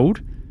held,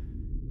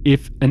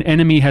 if an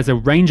enemy has a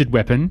ranged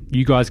weapon,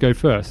 you guys go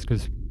first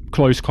because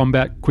close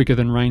combat quicker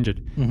than ranged.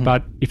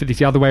 But if it's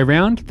the other way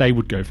around, they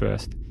would go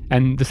first.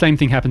 And the same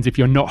thing happens if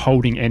you're not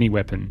holding any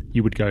weapon.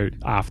 You would go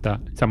after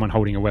someone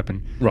holding a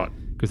weapon Right.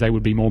 because they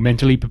would be more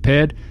mentally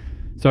prepared.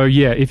 So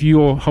yeah, if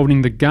you're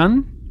holding the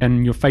gun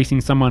and you're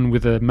facing someone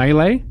with a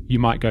melee, you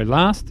might go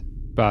last,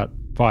 but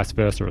vice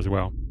versa as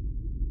well.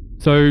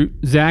 So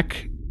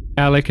Zach,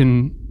 Alec,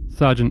 and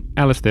Sergeant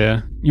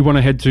Alistair, you want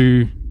to head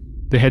to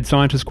the head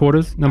scientist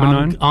quarters, number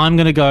 9? I'm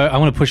going to go. I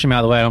want to push him out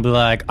of the way. I'll be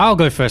like, I'll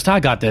go first. I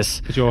got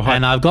this. you're high-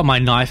 And I've got my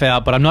knife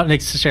out, but I'm not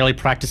necessarily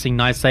practicing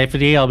knife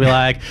safety. I'll be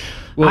like,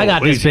 I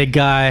got this easy. big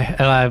guy.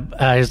 And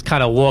I just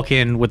kind of walk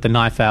in with the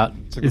knife out.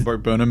 It's like the Bo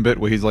Burnham bit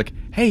where he's like,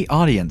 hey,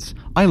 audience,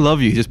 I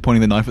love you. He's just pointing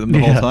the knife at them the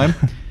whole time.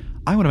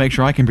 I want to make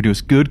sure I can produce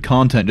good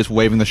content just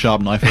waving the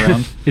sharp knife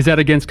around. Is that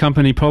against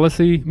company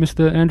policy,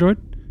 Mr. Android?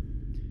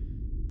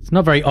 It's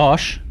not very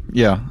osh.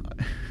 Yeah.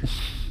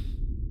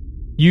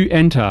 You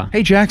enter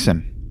Hey,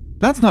 Jackson.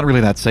 That's not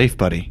really that safe,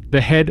 buddy.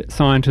 the head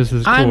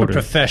scientist's I'm a quarters.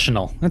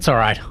 professional. That's all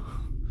right.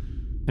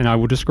 And I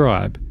will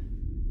describe.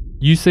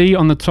 You see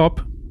on the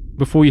top,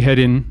 before you head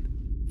in,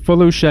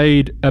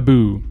 Shade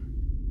Abu,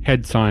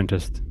 head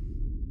scientist.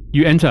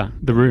 You enter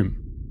the room.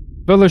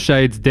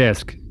 Shade's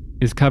desk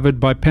is covered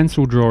by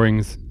pencil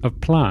drawings of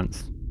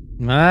plants.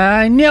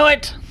 I knew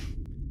it.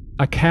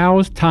 A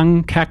cow's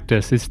tongue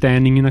cactus is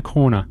standing in a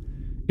corner.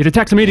 It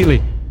attacks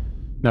immediately.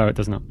 No, it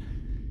does not.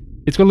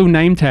 It's got a little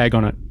name tag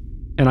on it.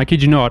 And I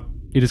kid you not,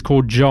 it is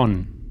called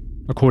John,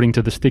 according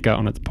to the sticker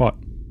on its pot.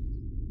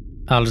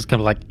 I'll just kind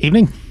of like,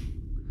 evening.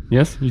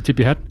 Yes? You tip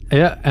your hat?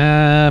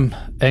 Yeah.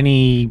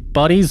 Any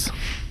buddies?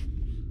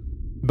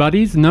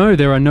 Buddies? No,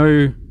 there are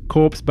no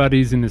corpse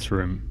buddies in this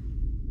room.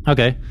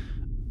 Okay.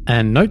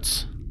 And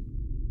notes?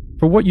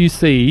 For what you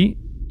see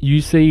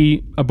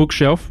a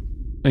bookshelf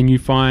and you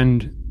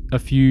find a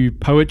few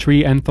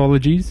poetry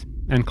anthologies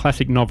and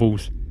classic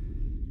novels,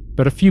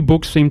 but a few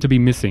books seem to be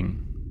missing.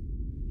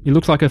 It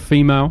looks like a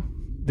female.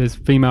 There's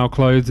female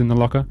clothes in the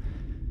locker.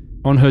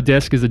 On her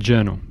desk is a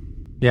journal.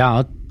 Yeah,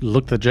 I'll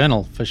look the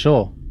journal for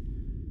sure.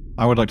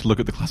 I would like to look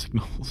at the classic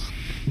novels.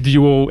 Do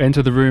you all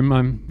enter the room,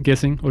 I'm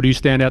guessing? Or do you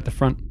stand out the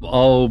front?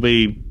 I'll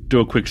do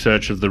a quick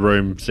search of the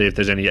room, see if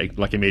there's any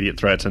like immediate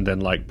threats, and then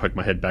like poke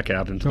my head back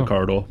out into the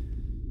corridor.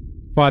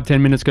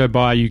 5-10 minutes go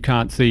by, you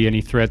can't see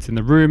any threats in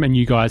the room, and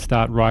you guys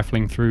start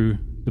rifling through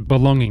the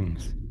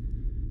belongings.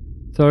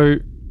 So,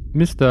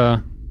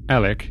 Mr.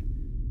 Alec,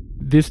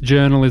 This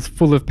journal is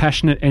full of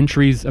passionate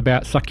entries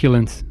about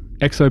succulents,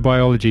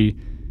 exobiology,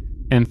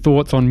 and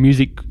thoughts on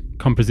music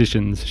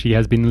compositions she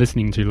has been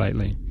listening to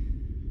lately.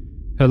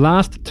 Her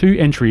last 2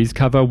 entries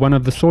cover one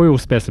of the soil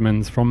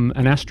specimens from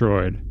an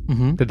asteroid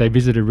that they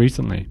visited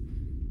recently.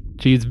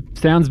 She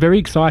sounds very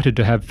excited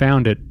to have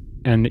found it,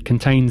 and it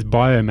contains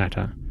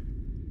biomatter.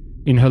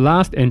 In her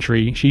last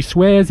entry, she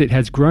swears it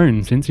has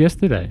grown since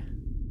yesterday.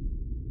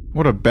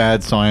 What a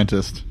bad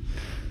scientist.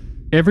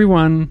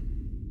 Everyone,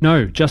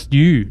 no, just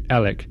you,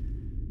 Alec,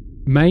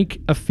 make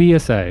a fear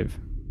save.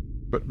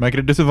 But make it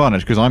a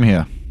disadvantage, because I'm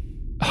here.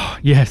 Oh,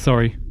 yeah,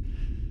 sorry.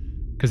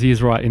 Because he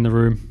is right in the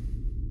room.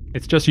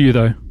 It's just you,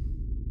 though.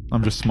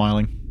 I'm just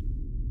smiling.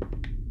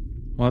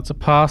 Well, it's a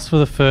pass for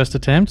the first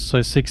attempt,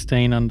 so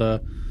 16 under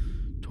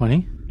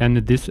 20. And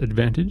the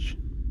disadvantage?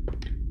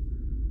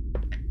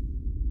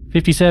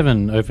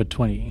 57 over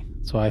 20,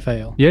 so I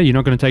fail. Yeah, you're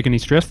not going to take any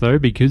stress, though,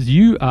 because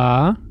you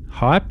are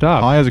hyped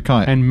up. High as a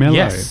kite. And mellow.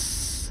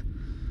 Yes.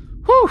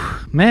 Whew,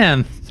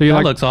 man, So you're that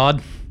like- looks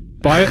odd.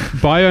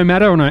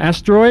 Biomatter on an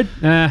asteroid?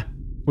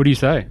 What do you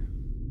say?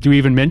 Do you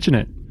even mention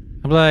it?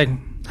 I'm like,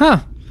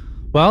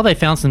 well, they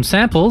found some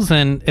samples,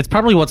 and it's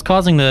probably what's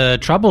causing the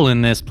trouble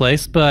in this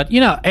place, but,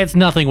 it's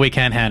nothing we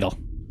can't handle.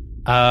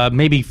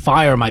 Maybe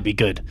fire might be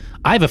good.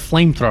 I have a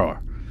flamethrower.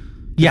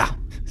 Yeah,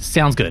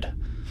 sounds good.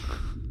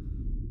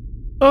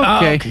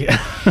 Okay.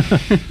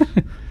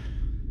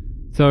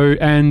 So,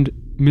 and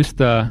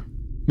Mr.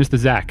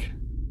 Zach,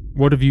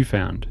 what have you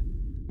found?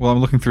 Well, I'm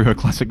looking through her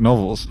classic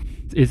novels.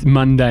 It's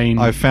mundane.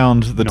 I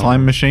found The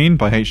Time Machine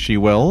by H.G.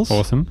 Wells.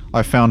 Awesome.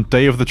 I found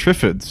Day of the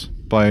Triffids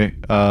by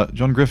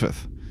John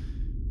Griffith.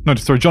 No,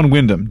 sorry, John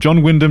Wyndham.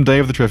 John Wyndham, Day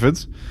of the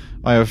Triffids.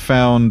 I have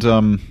found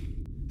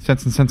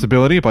Sense and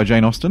Sensibility by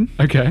Jane Austen.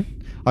 Okay.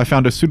 I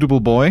found A Suitable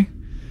Boy,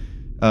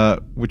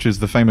 which is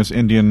the famous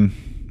Indian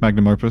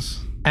magnum opus.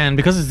 And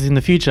because it's in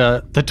the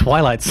future, the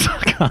Twilight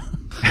Saga.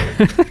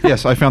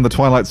 Yes, I found The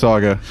Twilight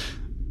Saga.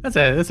 That's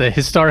a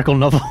historical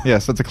novel.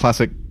 Yes, that's a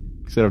classic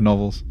set of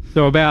novels.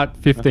 So about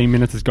 15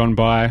 minutes has gone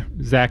by.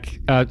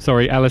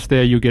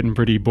 Alistair, you're getting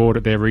pretty bored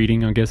at their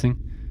reading, I'm guessing.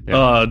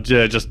 Yeah,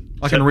 just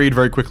I can read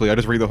very quickly. I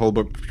just read the whole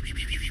book.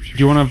 Do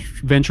you want to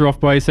venture off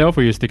by yourself,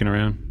 or are you sticking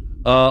around?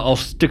 I'll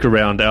stick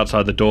around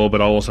outside the door, but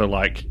I'll also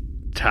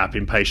tap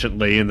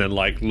impatiently and then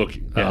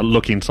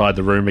look inside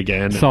the room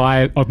again. And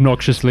Sigh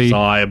obnoxiously.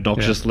 sigh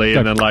obnoxiously, Yeah.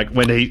 and then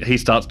when he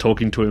starts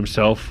talking to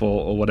himself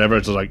or whatever,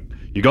 it's just like,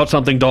 you got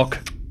something, Doc?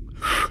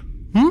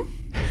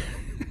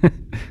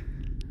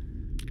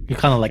 He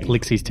kind of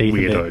licks his teeth.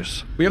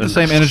 Weirdos. We have the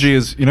same energy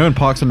as, in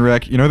Parks and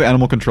Rec, the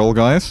animal control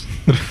guys?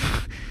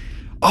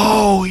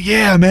 Oh,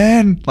 yeah,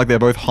 man! Like they're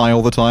both high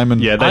all the time.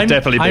 And Yeah, they've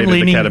definitely I'm been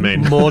in the leaning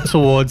ketamine. more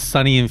towards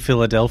Sunny in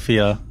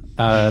Philadelphia.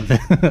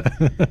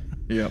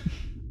 Yeah.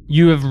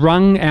 You have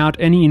wrung out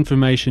any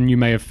information you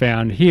may have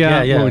found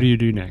here. Yeah. What do you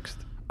do next?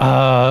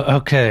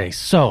 Okay,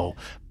 so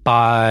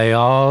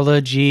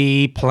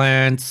biology,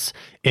 plants.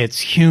 It's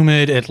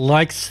humid. It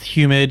likes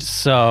humid.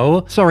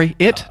 So Sorry,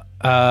 it?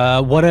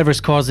 whatever's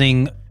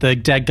causing the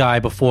dead guy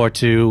before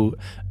to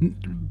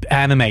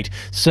animate.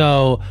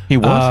 So He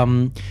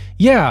was?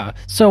 Yeah.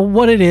 So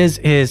what it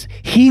is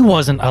he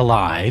wasn't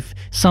alive.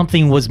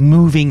 Something was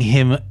moving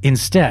him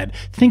instead.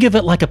 Think of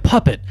it like a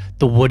puppet.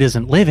 The wood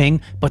isn't living,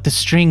 but the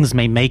strings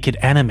may make it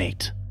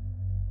animate.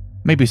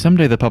 Maybe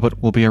someday the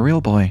puppet will be a real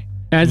boy.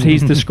 As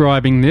he's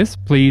describing this,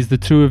 please, the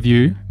two of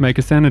you, make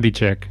a sanity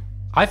check.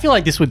 I feel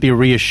like this would be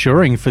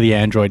reassuring for the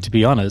android, to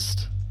be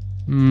honest.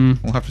 We'll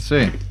have to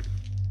see.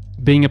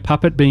 Being a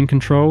puppet, being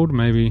controlled,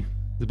 maybe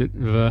a bit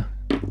of a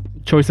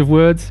choice of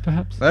words,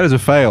 perhaps? That is a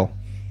fail.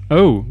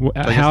 Oh,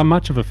 how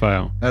much of a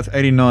fail? That's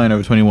 89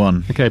 over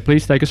 21. Okay,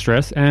 please take a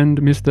stress. And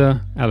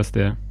Mr.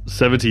 Alistair,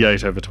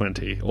 78 over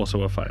 20,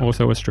 also a fail.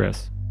 also a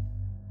stress.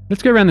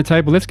 Let's go around the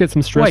table. Let's get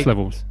some stress Wait.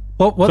 levels.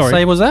 What Sorry.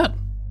 save was that?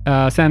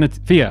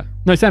 Fear.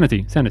 No,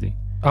 sanity. Sanity.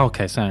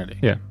 Okay, sanity.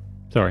 Yeah,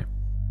 sorry.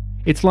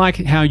 It's like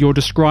how you're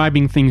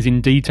describing things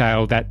in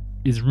detail that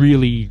is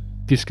really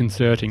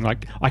disconcerting.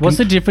 Like, What's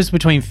the difference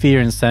between fear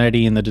and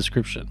sanity in the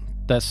description?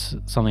 That's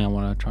something I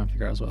want to try and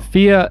figure out as well.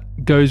 fear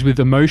goes with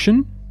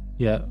emotion,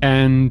 Yeah.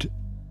 and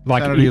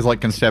like Sanity is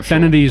like conceptual.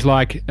 sanity is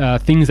like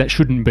things that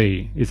shouldn't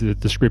be is the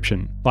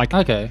description. Like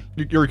Okay.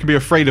 You can be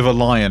afraid of a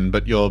lion,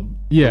 but you're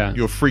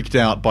freaked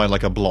out by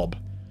like a blob.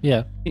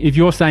 Yeah. if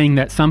you're saying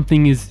that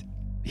something is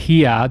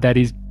here that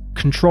is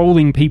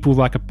controlling people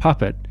like a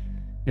puppet,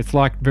 it's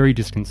like very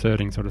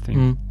disconcerting sort of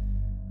thing.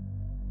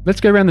 Let's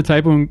go around the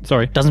table and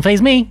sorry. Doesn't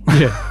faze me.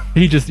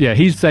 Yeah.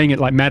 He's saying it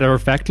like matter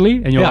of factly,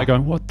 and you're Yeah. like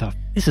going, what the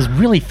This is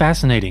really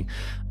fascinating.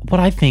 What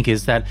I think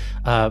is that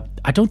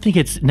I don't think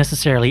it's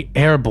necessarily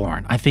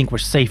airborne. I think we're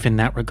safe in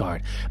that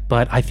regard.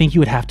 But I think you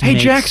would have to Hey,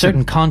 make Jackson.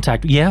 certain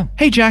contact. Yeah.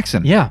 Hey,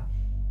 Jackson. Yeah.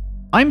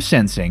 I'm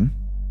sensing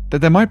that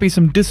there might be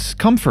some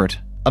discomfort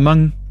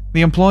among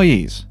the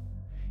employees.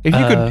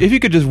 If you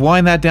could just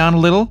wind that down a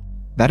little,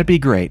 that'd be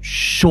great.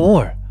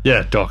 Sure.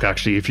 Yeah, Doc,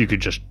 actually, if you could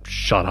just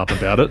shut up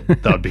about it,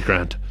 that would be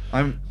grand.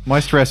 My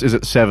stress is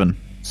at 7.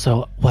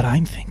 So what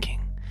I'm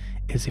thinking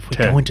is if we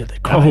 10. go into the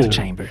cryo Oh.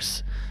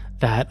 chambers,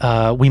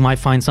 that we might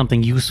find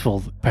something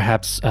useful.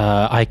 Perhaps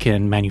I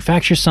can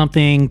manufacture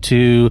something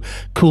to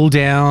cool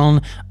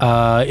down.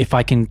 If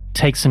I can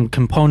take some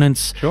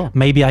components, Sure.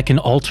 maybe I can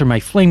alter my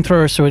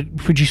flamethrower so it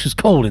produces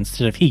cold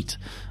instead of heat.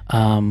 I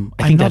I'm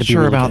think not that'd be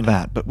sure really about good.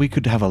 that, but we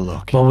could have a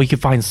look. Well, we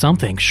could find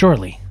something,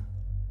 surely.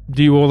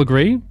 Do you all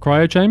agree?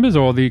 Cryo chambers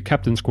or the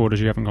captain's quarters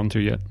you haven't gone to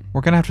yet?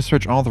 We're going to have to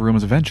search all the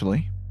rooms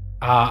eventually.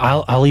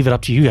 I'll leave it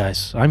up to you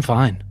guys. I'm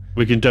fine.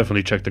 We can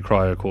definitely check the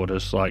cryo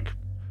quarters, like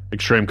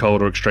extreme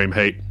cold or extreme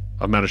heat.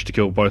 I've managed to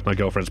kill both my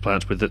girlfriend's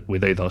plants with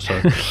either,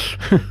 so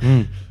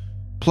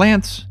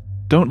Plants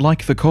don't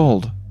like the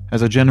cold,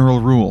 as a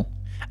general rule.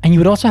 And you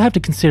would also have to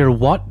consider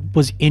what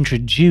was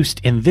introduced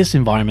in this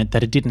environment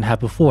that it didn't have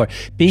before.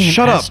 Being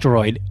Shut an up.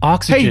 asteroid, Hey,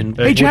 oxygen.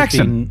 hey would have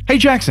Jackson! been- Hey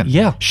Jackson!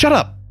 Yeah. Shut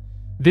up!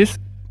 This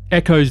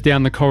echoes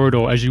down the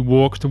corridor as you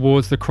walk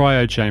towards the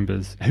cryo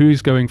chambers.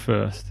 Who's going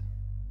first?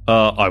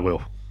 I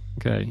will.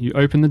 Okay, you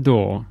open the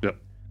door Yep.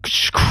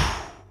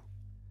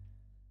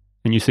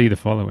 and you see the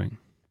following.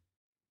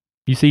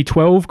 You see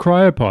 12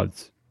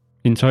 cryopods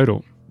in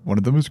total. One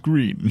of them is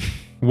green.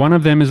 One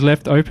of them is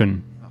left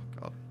open. Oh,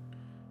 God.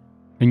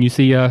 And you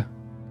see a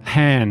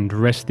hand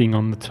resting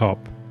on the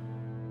top.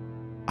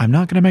 I'm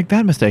not going to make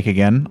that mistake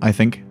again, I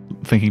think,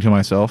 thinking to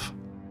myself.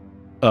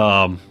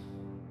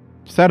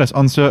 Status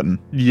uncertain.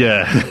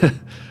 Yeah.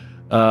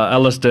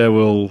 Alistair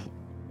will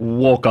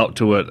walk up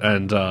to it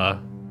and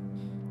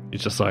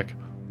he's just like,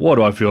 why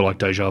do I feel like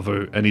deja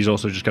vu? And he's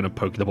also just going to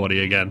poke the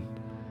body again.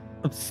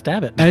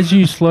 Stab it. As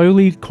you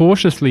slowly,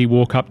 cautiously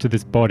walk up to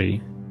this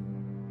body,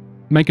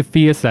 make a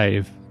fear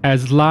save,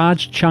 as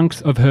large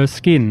chunks of her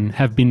skin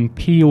have been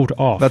peeled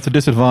off. That's a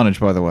disadvantage,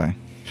 by the way.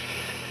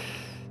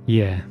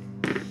 Yeah.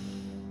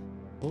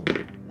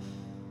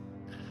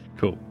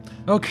 Cool.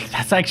 Okay,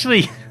 that's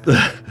actually...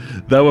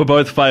 They were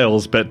both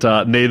fails, but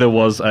neither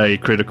was a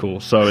critical.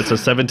 So it's a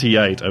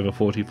 78 over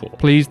 44.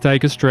 Please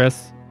take a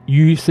stress.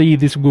 You see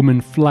this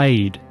woman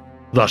flayed.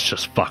 That's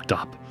just fucked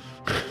up.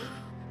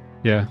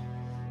 Yeah.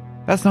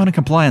 That's not in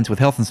compliance with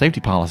health and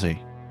safety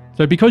policy.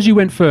 So because you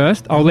went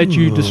first, I'll let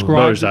you No,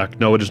 describe. Zach.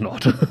 No, it is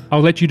not.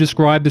 I'll let you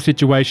describe the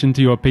situation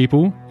to your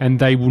people, and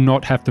they will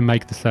not have to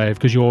make the save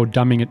because you're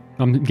dumbing it.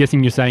 I'm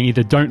guessing you're saying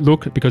either don't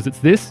look because it's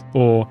this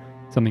or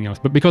something else.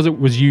 But because it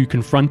was you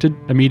confronted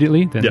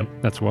immediately, then Yep.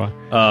 that's why.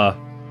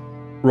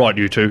 Right,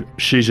 you two.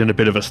 She's in a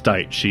bit of a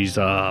state. She's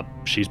been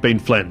What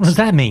does flensed.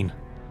 that mean?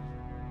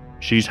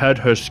 She's had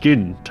her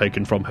skin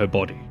taken from her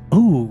body.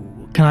 Ooh,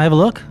 can I have a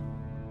look?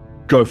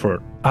 Go for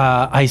it.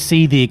 I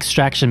see the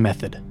extraction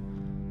method.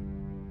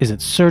 Is it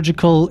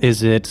surgical?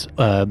 Is it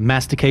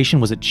mastication?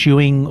 Was it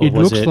chewing? Or It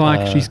was looks it,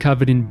 like she's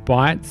covered in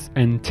bites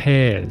and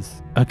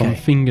tears Okay. on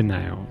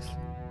fingernails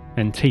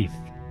and teeth.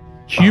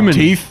 Human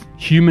Teeth?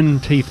 Human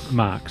teeth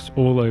marks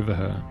all over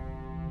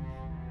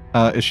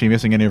her. Is she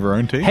missing any of her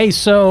own teeth? Hey,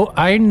 so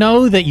I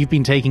know that you've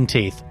been taking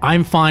teeth.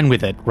 I'm fine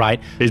with it, right?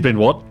 He's been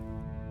what?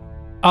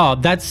 Oh,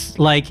 that's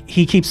like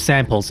he keeps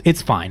samples.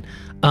 It's fine.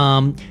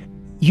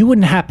 You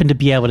wouldn't happen to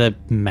be able to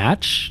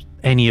match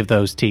any of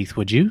those teeth,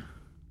 would you?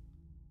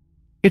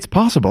 It's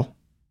possible.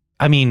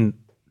 I mean,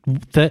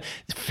 the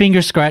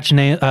finger scratch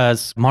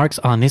marks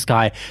on this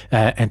guy,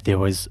 and there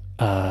was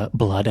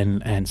blood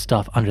and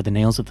stuff under the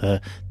nails of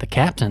the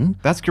captain.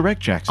 That's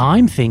correct, Jackson.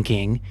 I'm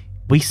thinking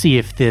we see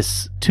if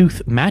this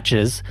tooth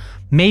matches.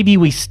 Maybe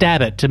we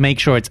stab it to make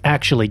sure it's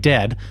actually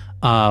dead,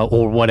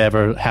 or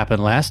whatever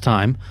happened last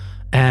time,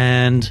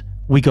 and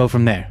we go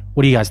from there.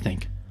 What do you guys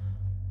think?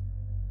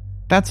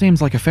 That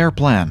seems like a fair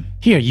plan.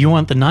 Here, you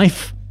want the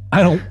knife?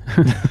 I don't.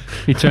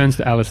 He turns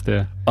to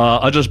Alistair.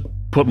 I just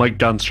put my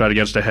gun straight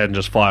against her head and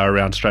just fire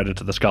around straight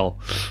into the skull.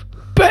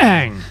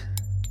 Bang!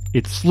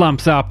 It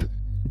slumps up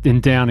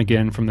and down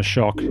again from the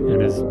shock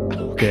and is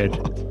dead.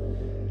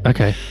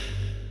 Okay.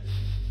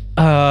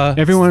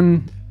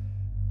 Everyone,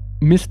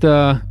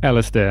 Mr.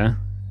 Alistair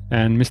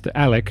and Mr.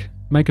 Alec,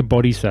 make a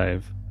body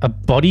save. A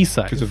body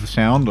Because save. of the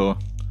sound, or...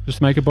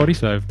 Just make a body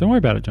save. Don't worry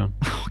about it, John.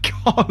 Oh,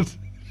 God.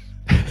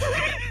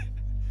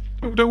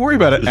 Don't worry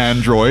about it,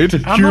 android.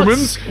 I'm not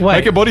Humans,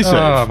 make a body save.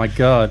 Oh my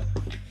god.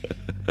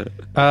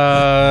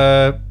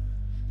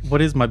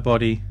 What is my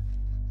body?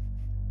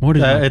 What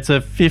is that? It's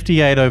a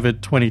 58 over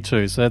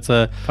 22, so that's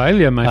a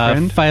Failure, my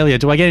friend. failure.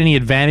 Do I get any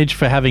advantage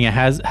for having a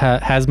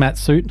hazmat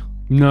suit?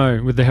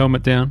 No, with the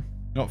helmet down.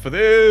 Not for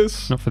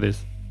this. Not for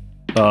this.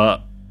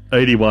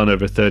 81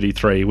 over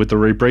 33. Would the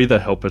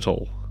rebreather help at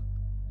all?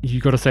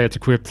 You got to say it's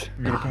equipped.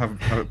 You gotta have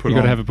it put You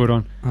on. got to have it put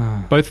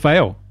on. Both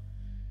fail.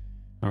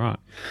 All right.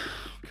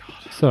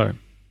 So,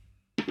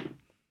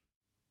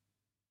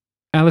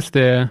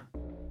 Alistair,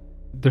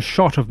 the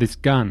shot of this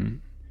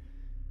gun,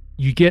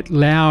 you get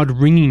loud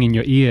ringing in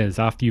your ears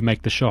after you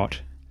make the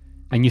shot,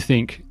 and you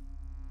think,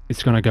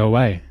 it's going to go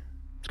away.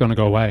 It's going to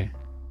go away.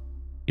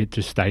 It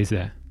just stays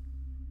there.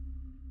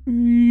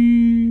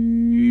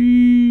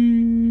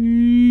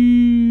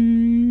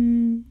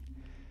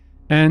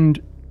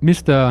 And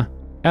Mr.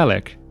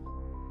 Alec,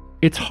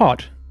 it's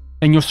hot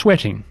and you're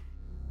sweating.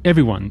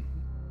 Everyone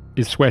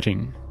is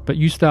sweating, but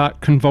you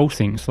start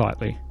convulsing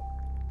slightly.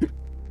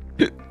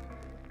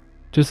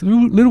 Just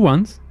little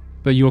ones,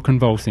 but you're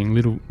convulsing,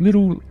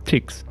 little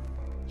ticks.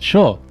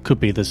 Sure, could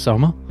be the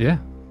soma. Yeah.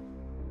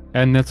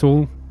 And that's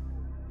all.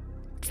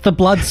 It's the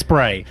blood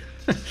spray.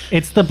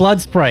 It's the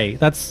blood spray.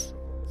 That's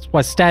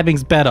why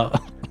stabbing's better.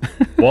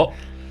 What?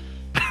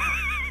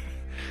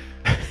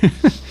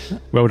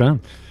 Well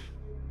done.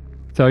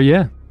 So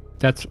yeah,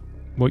 that's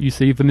what you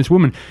see from this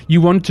woman.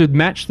 You want to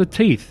match the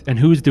teeth, and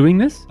who is doing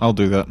this? I'll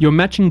do that. You're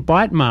matching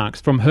bite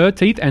marks from her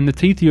teeth and the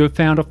teeth you have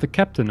found off the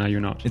captain, are you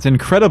not? It's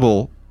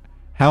incredible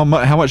how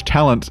much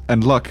talent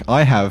and luck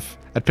I have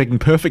at picking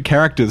perfect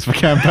characters for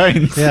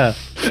campaigns. Yeah.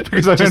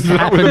 Because I Just ended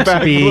up with happen a to bag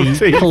full be of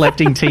teeth.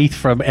 collecting teeth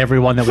from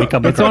everyone that we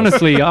come It's across.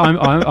 honestly,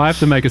 I have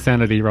to make a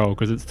sanity roll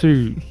because it's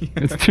too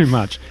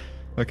much.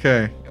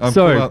 Okay. I'll pull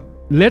So out-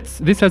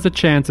 this has a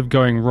chance of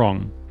going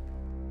wrong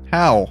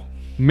How?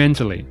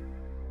 mentally,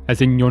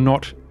 as in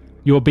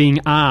you're being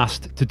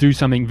asked to do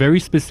something very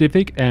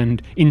specific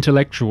and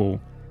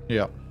intellectual,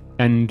 Yeah.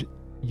 and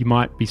you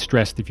might be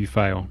stressed if you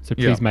fail. So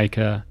please Yeah. make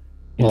a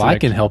Well, I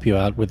intellect- can help you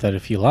out with that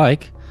if you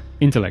like.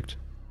 intellect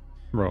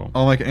roll.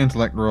 I'll make an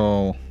intellect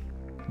roll.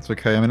 It's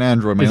okay. I'm an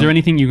android. Is there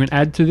anything you can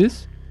add to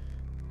this?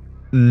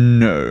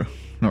 No,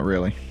 not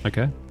really.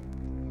 Okay.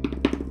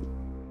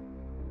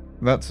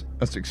 That's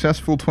a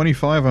successful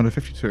 25 under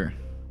 52.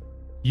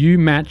 You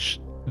match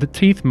the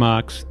teeth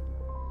marks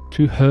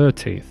to her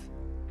teeth.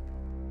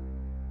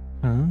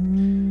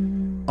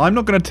 I'm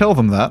not going to tell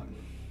them that.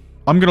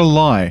 I'm going to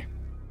lie.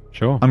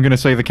 Sure. I'm going to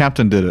say the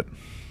captain did it.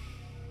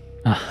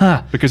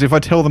 Aha. Because if I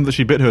tell them that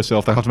she bit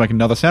herself, they'll have to make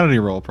another sanity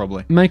roll,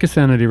 probably. Make a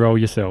sanity roll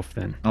yourself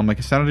then. I'll make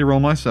a sanity roll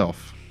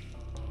myself.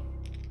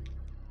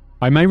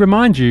 I may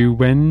remind you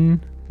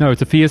when... No,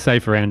 it's a fear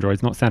save for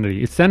androids, not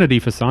sanity. It's sanity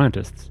for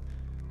scientists.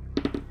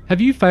 Have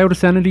you failed a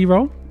sanity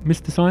roll,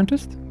 Mr.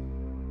 Scientist?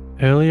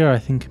 Earlier, I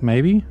think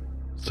maybe.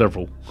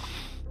 Several.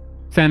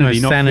 Sanity,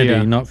 No, not sanity,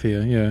 fear. not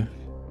fear. Yeah.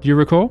 Do you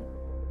recall?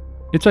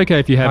 It's okay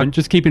if you haven't.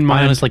 Just keep in I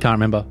mind... honestly can't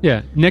remember.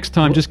 Yeah, next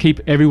time just keep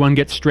everyone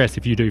gets stressed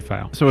if you do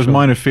fail. So is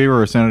mine a fear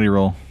or a sanity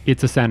roll?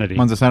 It's a sanity.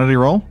 Mine's a sanity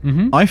roll?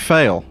 Mhm. I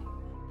fail.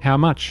 How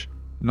much?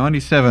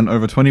 97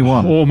 over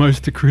 21.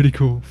 Almost a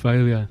critical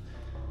failure.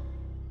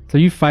 So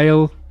you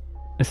fail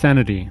a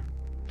sanity.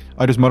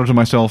 I just mutter to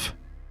myself,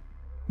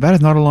 that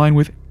is not aligned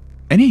with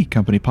any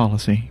company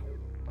policy.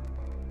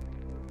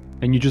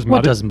 And you just What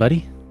muttered. doesn't,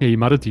 buddy? Yeah, you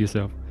muttered to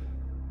yourself.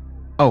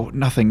 Oh,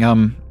 nothing.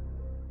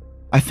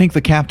 I think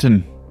the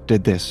captain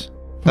did this.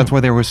 That's why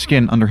there was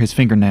skin under his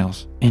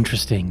fingernails.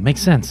 Interesting.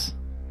 Makes sense.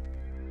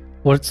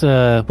 What's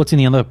in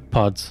the other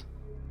pods?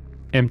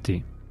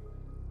 Empty.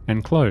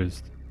 And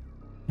closed.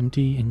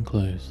 Empty and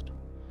closed.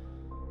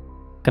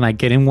 Can I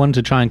get in one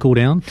to try and cool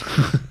down?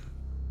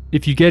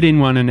 If you get in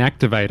one and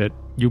activate it,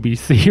 you'll be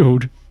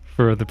sealed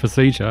for the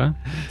procedure.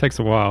 Takes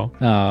a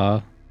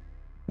while.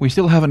 We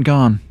still haven't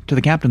gone to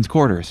the captain's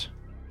quarters.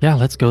 Yeah,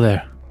 let's go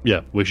there.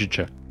 Yeah, we should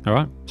check. All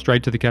right,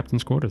 straight to the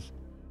captain's quarters.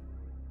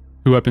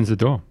 Who opens the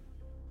door?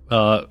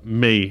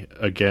 Me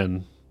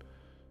again.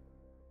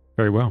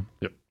 Very well.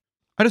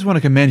 I just want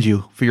to commend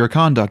you for your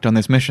conduct on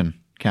this mission,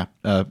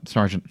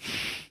 Sergeant.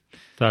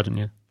 Sergeant,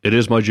 yeah. It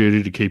is my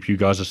duty to keep you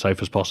guys as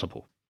safe as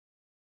possible.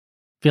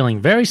 Feeling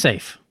very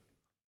safe.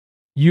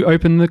 You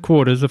open the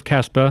quarters of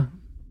Casper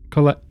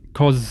sorry,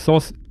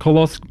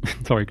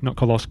 not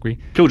Koloski.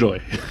 Killjoy.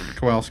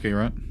 Kowalski,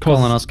 right?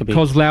 Colonoscopy.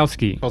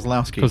 Kozlowski.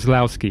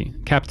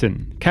 Kozlowski.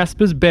 Captain,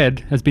 Casper's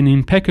bed has been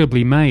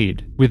impeccably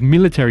made with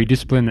military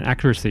discipline and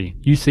accuracy.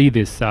 You see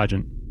this,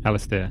 Sergeant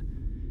Alistair.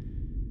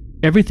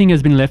 Everything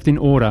has been left in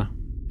order.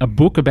 A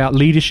book about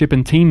leadership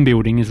and team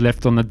building is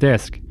left on the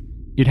desk.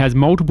 It has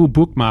multiple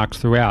bookmarks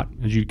throughout,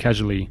 if you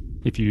casually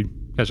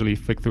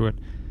flick through it.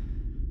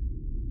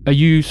 Are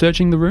you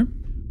searching the room?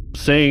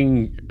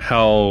 Seeing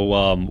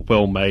how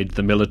well made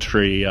the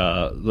military,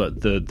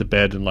 the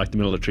bed and like the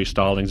military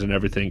stylings and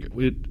everything,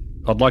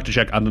 I'd like to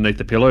check underneath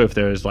the pillow if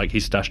there is like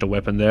he's stashed a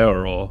weapon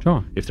there, or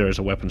Sure. if there is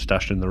a weapon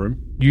stashed in the room.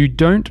 You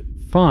don't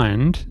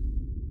find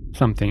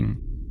something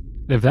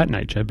of that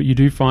nature, but you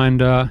do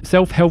find a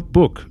self-help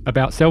book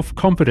about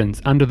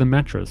self-confidence under the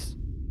mattress.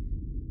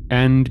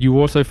 And you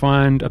also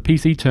find a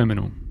PC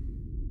terminal.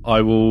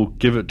 I will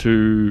give it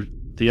to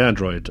the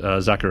android,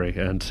 Zachary,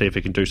 and see if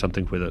he can do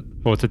something with it.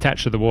 Well, it's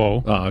attached to the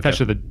wall. Oh, okay. Attached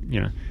to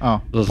the,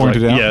 Oh, It's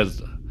pointed like, out? Yeah,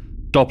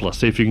 Doppler,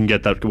 see if you can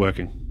get that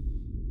working.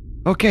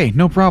 Okay,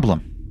 no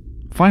problem.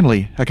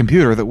 Finally, a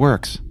computer that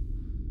works.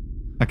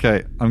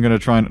 Okay, I'm going to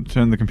try and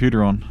turn the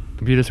computer on.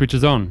 Computer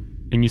switches on,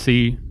 and you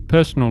see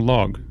personal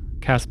log,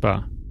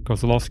 Caspar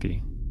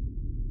Kozlowski.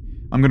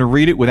 I'm going to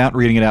read it without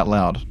reading it out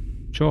loud.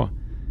 Sure.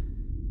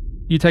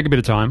 You take a bit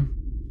of time,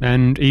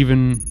 and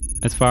even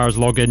as far as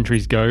log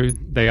entries go,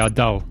 they are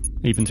dull,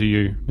 even to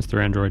you,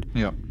 Mr. Android.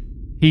 Yeah.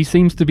 He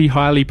seems to be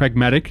highly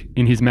pragmatic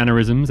in his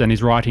mannerisms, and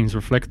his writings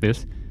reflect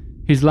this.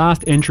 His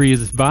last entry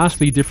is a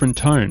vastly different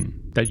tone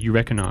that you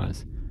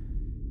recognize.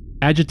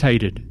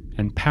 Agitated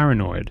and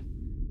paranoid,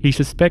 he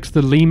suspects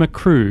the Lima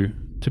crew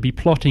to be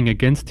plotting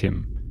against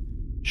him.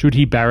 Should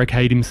he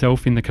barricade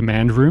himself in the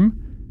command room,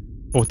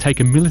 or take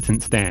a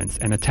militant stance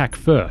and attack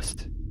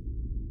first?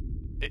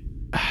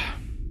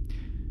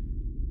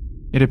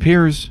 It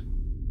appears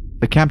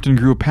the captain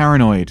grew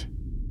paranoid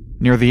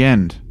near the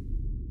end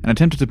and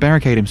attempted to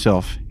barricade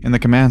himself in the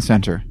command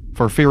center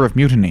for fear of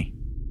mutiny.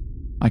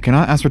 I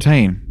cannot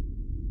ascertain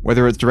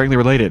whether it's directly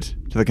related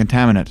to the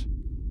contaminant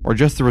or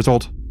just the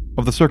result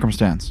of the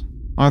circumstance.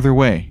 Either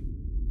way,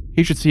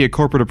 he should see a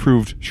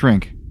corporate-approved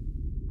shrink,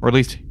 or at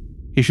least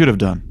he should have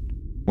done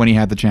when he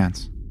had the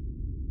chance.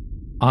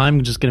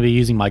 I'm just going to be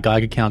using my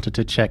Geiger counter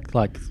to check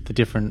like the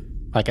different,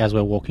 like as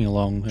we're walking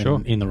along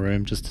Sure. in the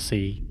room, just to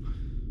see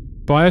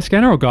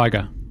Bioscanner or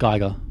Geiger?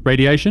 Geiger.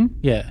 Radiation?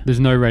 Yeah, There's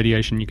no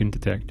radiation you can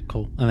detect.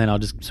 cool. And then I'll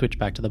just switch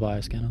back to the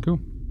bioscanner. Cool.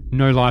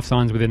 No life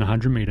signs within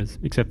 100 meters,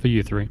 except for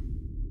you three.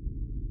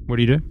 What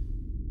do you do?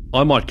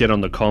 I might get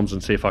on the comms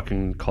and see if I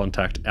can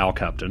contact our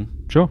captain.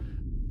 Sure.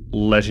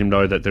 Let him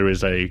know that there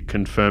is a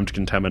confirmed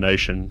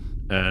contamination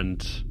and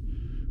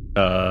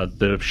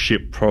the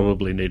ship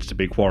probably needs to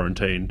be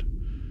quarantined.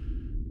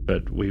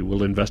 But we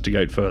will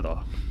investigate further.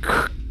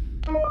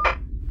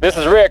 This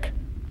is Rick.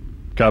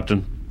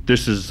 Captain,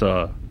 this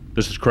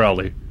is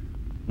Crowley.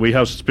 We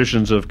have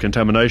suspicions of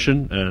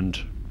contamination and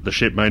the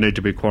ship may need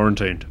to be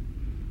quarantined.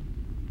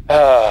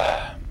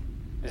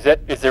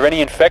 Is there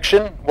any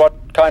infection?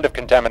 What kind of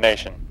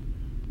contamination?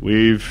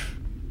 We've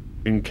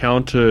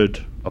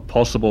encountered a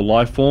possible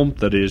life form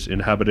that is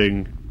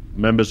inhabiting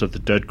members of the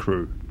dead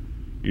crew.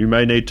 You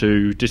may need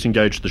to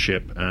disengage the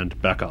ship and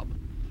back up.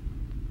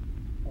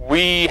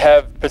 We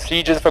have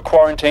procedures for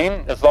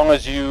quarantine as long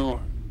as you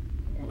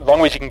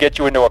can get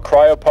you into a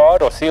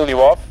cryopod or seal you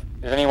off.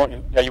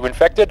 Are you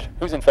infected?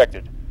 Who's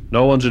infected?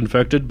 No one's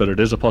infected, but it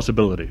is a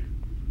possibility.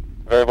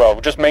 Very well.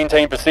 We'll just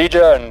maintain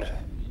procedure and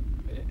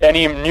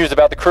any news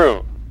about the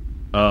crew.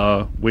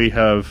 We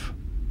have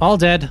All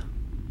dead.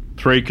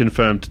 3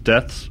 confirmed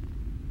deaths,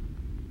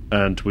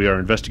 and we are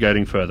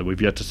investigating further.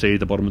 We've yet to see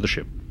the bottom of the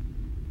ship.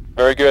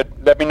 Very good.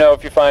 Let me know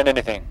if you find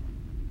anything.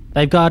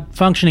 They've got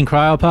functioning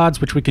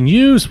cryopods, which we can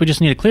use. We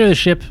just need to clear the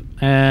ship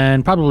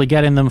and probably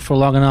get in them for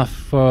long enough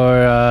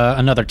for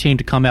another team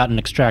to come out and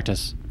extract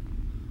us.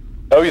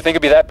 Oh, you think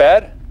it'd be that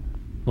bad?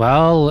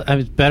 Well,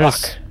 it's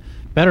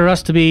better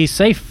us to be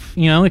safe.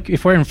 You know,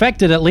 if we're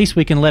infected, at least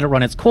we can let it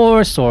run its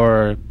course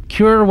or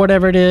cure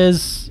whatever it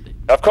is.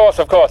 Of course.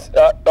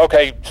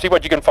 Okay, see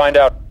what you can find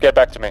out. Get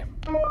back to me.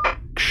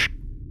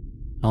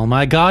 Oh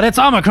my god, it's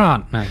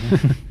Omicron! No.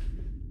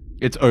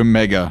 It's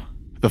Omega,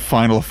 the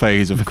final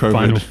phase of COVID.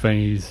 Final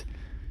phase.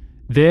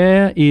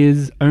 There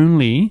is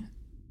only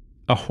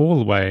a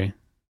hallway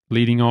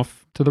leading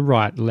off to the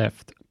right,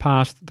 left,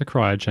 past the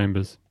cryo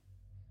chambers.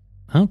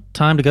 Well,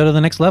 time to go to the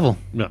next level.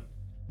 No.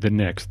 The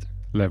next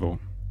level.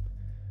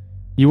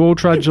 You all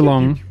trudge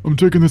along. I'm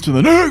taking this to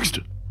the next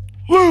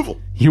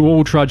level. You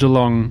all trudge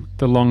along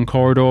the long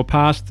corridor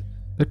past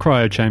the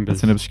cryo chambers.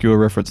 It's an obscure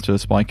reference to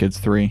Spy Kids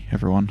 3,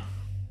 everyone.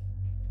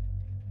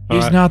 All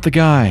He's right. not the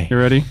guy. You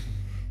ready?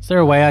 Is there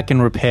a way I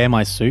can repair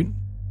my suit?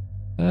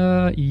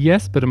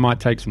 Yes, but it might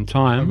take some I've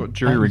time. got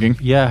jury rigging.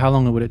 Yeah, how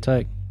long would it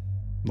take?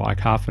 Like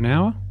half an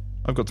hour?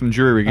 I've got some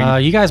jury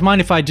rigging. You guys mind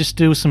if I just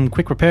do some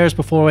quick repairs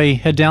before we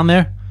head down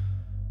there?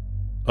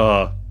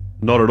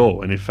 Not at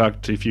all. And in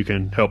fact, if you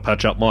can help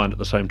patch up mine at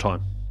the same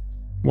time.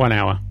 1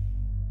 hour.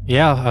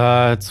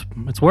 Yeah,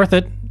 it's worth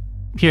it.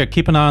 Here,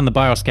 keep an eye on the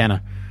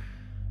bioscanner.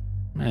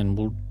 And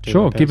we'll do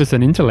Sure, repairs. give us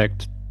an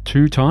intellect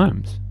 2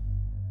 times.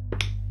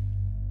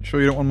 Sure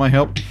you don't want my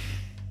help?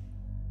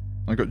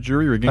 I got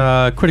jury rigging.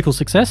 Critical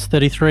success,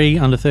 33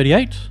 under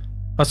 38.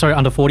 Oh, sorry,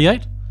 under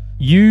 48.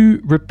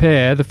 You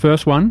repair the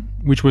first one,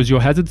 which was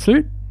your hazard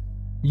suit.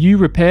 You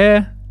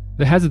repair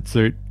the hazard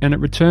suit, and it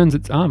returns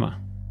its armor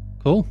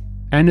Cool.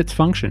 and its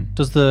function.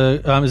 Does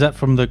the is that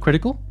from the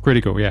critical?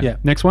 Critical, yeah. Yeah.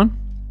 Next one.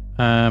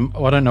 I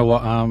don't know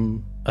what.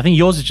 I think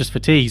yours is just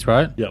fatigues,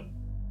 right? Yep.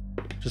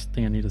 Just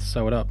think I need to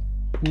sew it up.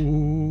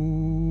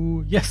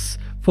 Ooh, yes,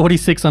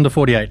 46 under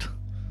 48.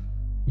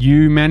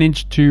 You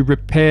managed to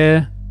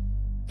repair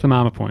some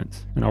armor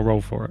points, and I'll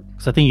roll for it.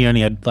 So I think you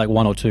only had like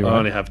 1 or 2. I Right?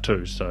 only have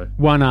 2, so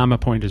 1 armor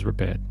point is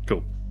repaired.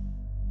 cool.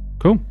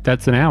 Cool.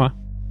 That's an hour.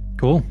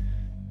 Cool.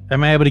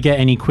 Am I able to get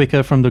any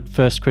quicker from the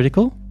first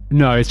critical?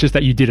 No, it's just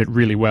that you did it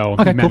really well.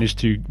 Okay, you cool. managed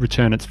to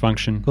return its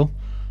function. Cool.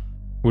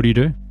 What do you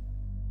do?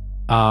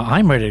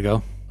 I'm ready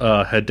to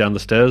go. Head down the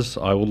stairs.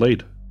 I will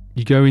lead.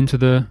 You go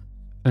into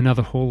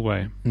another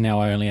hallway. Now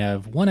I only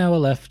have 1 hour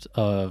left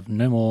of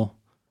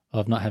not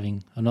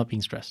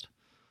being stressed.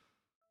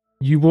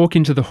 You walk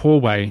into the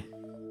hallway.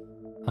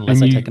 Unless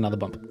And I you- take another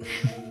bump.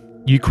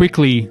 You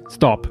quickly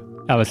stop,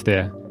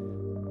 Alistair,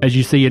 as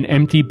you see an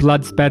empty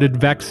blood-spattered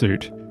vac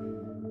suit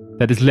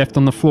that is left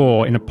on the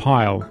floor in a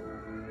pile.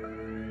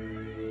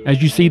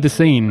 As you see the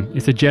scene,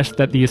 it suggests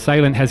that the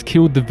assailant has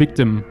killed the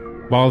victim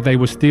while they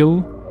were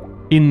still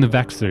in the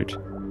vac suit.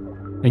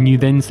 And you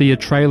then see a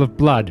trail of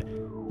blood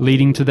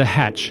leading to the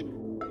hatch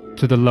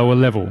to the lower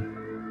level.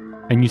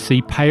 And you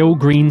see pale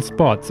green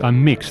spots are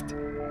mixed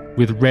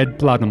with red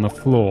blood on the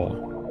floor.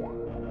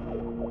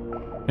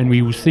 And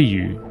we will see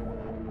you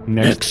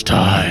next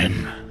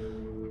time.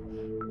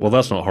 Well,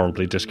 that's not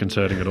horribly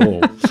disconcerting at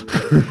all.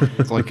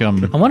 It's like I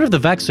wonder if the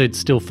vac suit's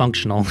still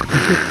functional.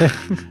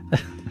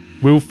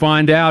 We'll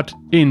find out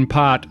in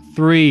part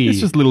 3 It's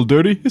just a little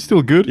dirty. It's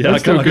still good. Yeah, I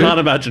still good. can't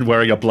imagine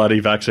wearing a bloody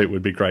vac suit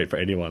would be great for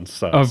anyone.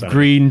 of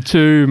Green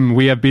Tomb.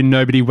 We have been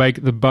Nobody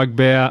Wake the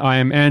Bugbear. I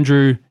am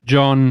Andrew,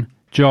 John,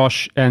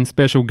 Josh, and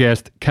special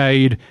guest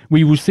Cade.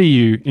 We will see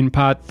you in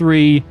part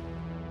 3.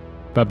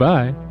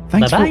 Bye-bye.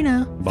 Thanks Bye-bye for,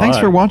 now. Thanks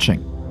Bye. for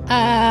watching.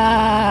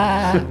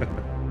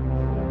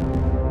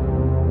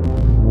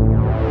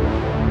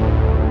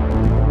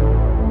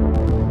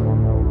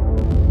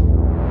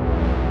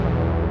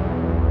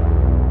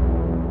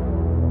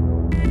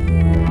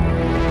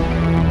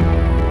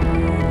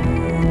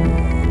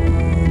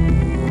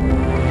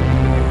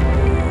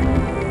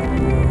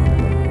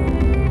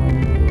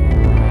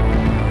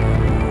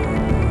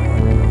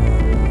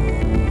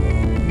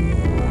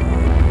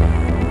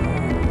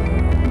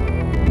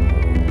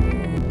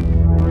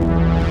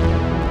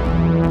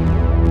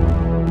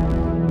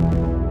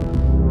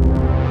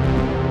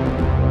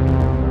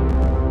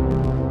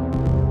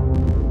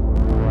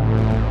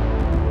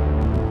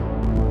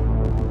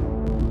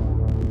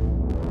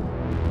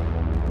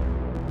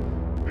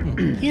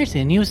 Here's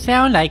a new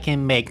sound I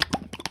can make.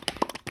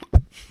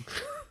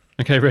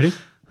 Okay, ready?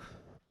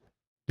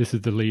 This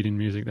is the lead in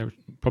music that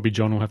probably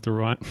John will have to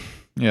write.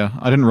 Yeah,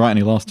 I didn't write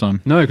any last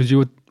time. No, because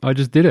I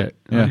just did it.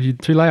 Yeah. You're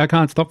too late. I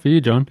can't stop for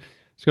you, John.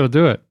 Just got to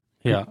do it.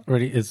 Yeah,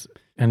 ready? It's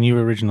a new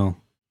original.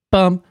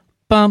 Bum,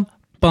 bum,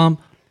 bum,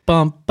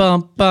 bum,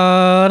 bum,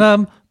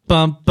 ba-dum,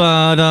 bum,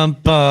 ba-dum,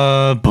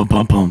 bum, bum,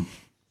 bum, bum.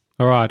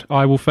 All right.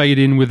 I will fade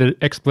in with an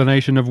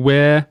explanation of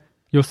where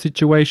your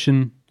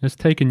situation has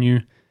taken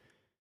you.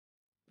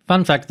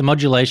 Fun fact, the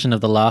modulation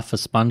of the laugh for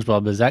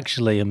SpongeBob is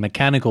actually a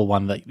mechanical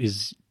one that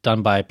is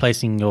done by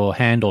placing your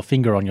hand or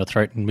finger on your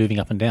throat and moving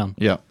up and down.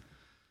 Yeah.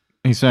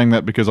 He's saying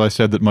that because I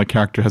said that my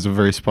character has a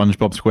very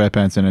SpongeBob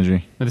SquarePants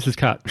energy. Now, this is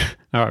cut.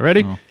 All right,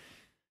 ready?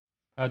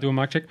 Oh. Do a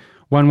mic check.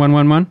 1, 1,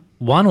 1, 1.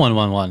 1, 1,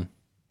 1, 1.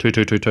 2,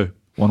 2, 2, 2.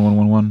 1, 1,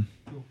 1, 1.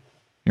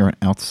 You're an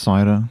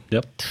outsider.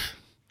 Yep.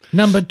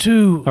 Number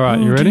 2. All right,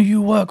 you who ready? do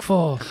you work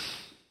for?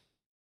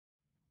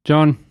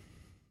 John,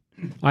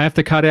 I have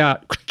to cut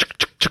out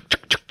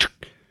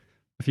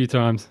a few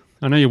times.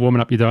 I know you're warming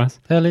up your dice.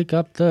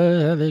 Helicopter,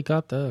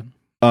 helicopter.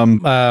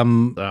 Um,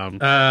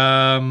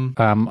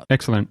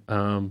 Excellent.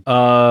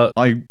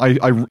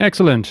 I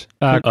Excellent.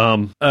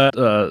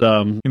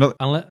 you know,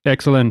 Unless,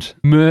 Excellent.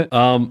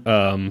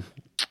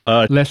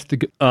 Less to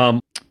go.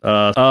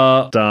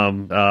 I'll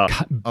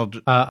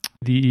ju-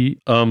 The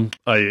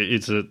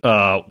it's a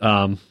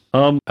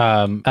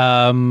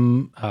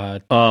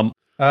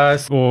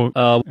or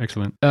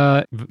excellent.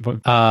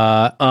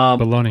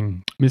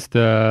 Belonging,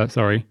 Mr.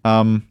 Sorry.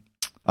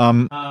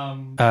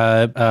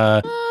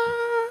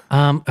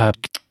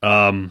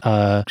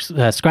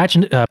 scratch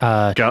and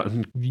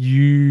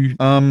You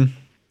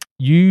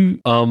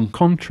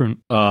contrant.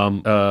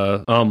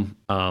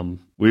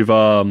 we've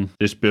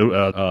this built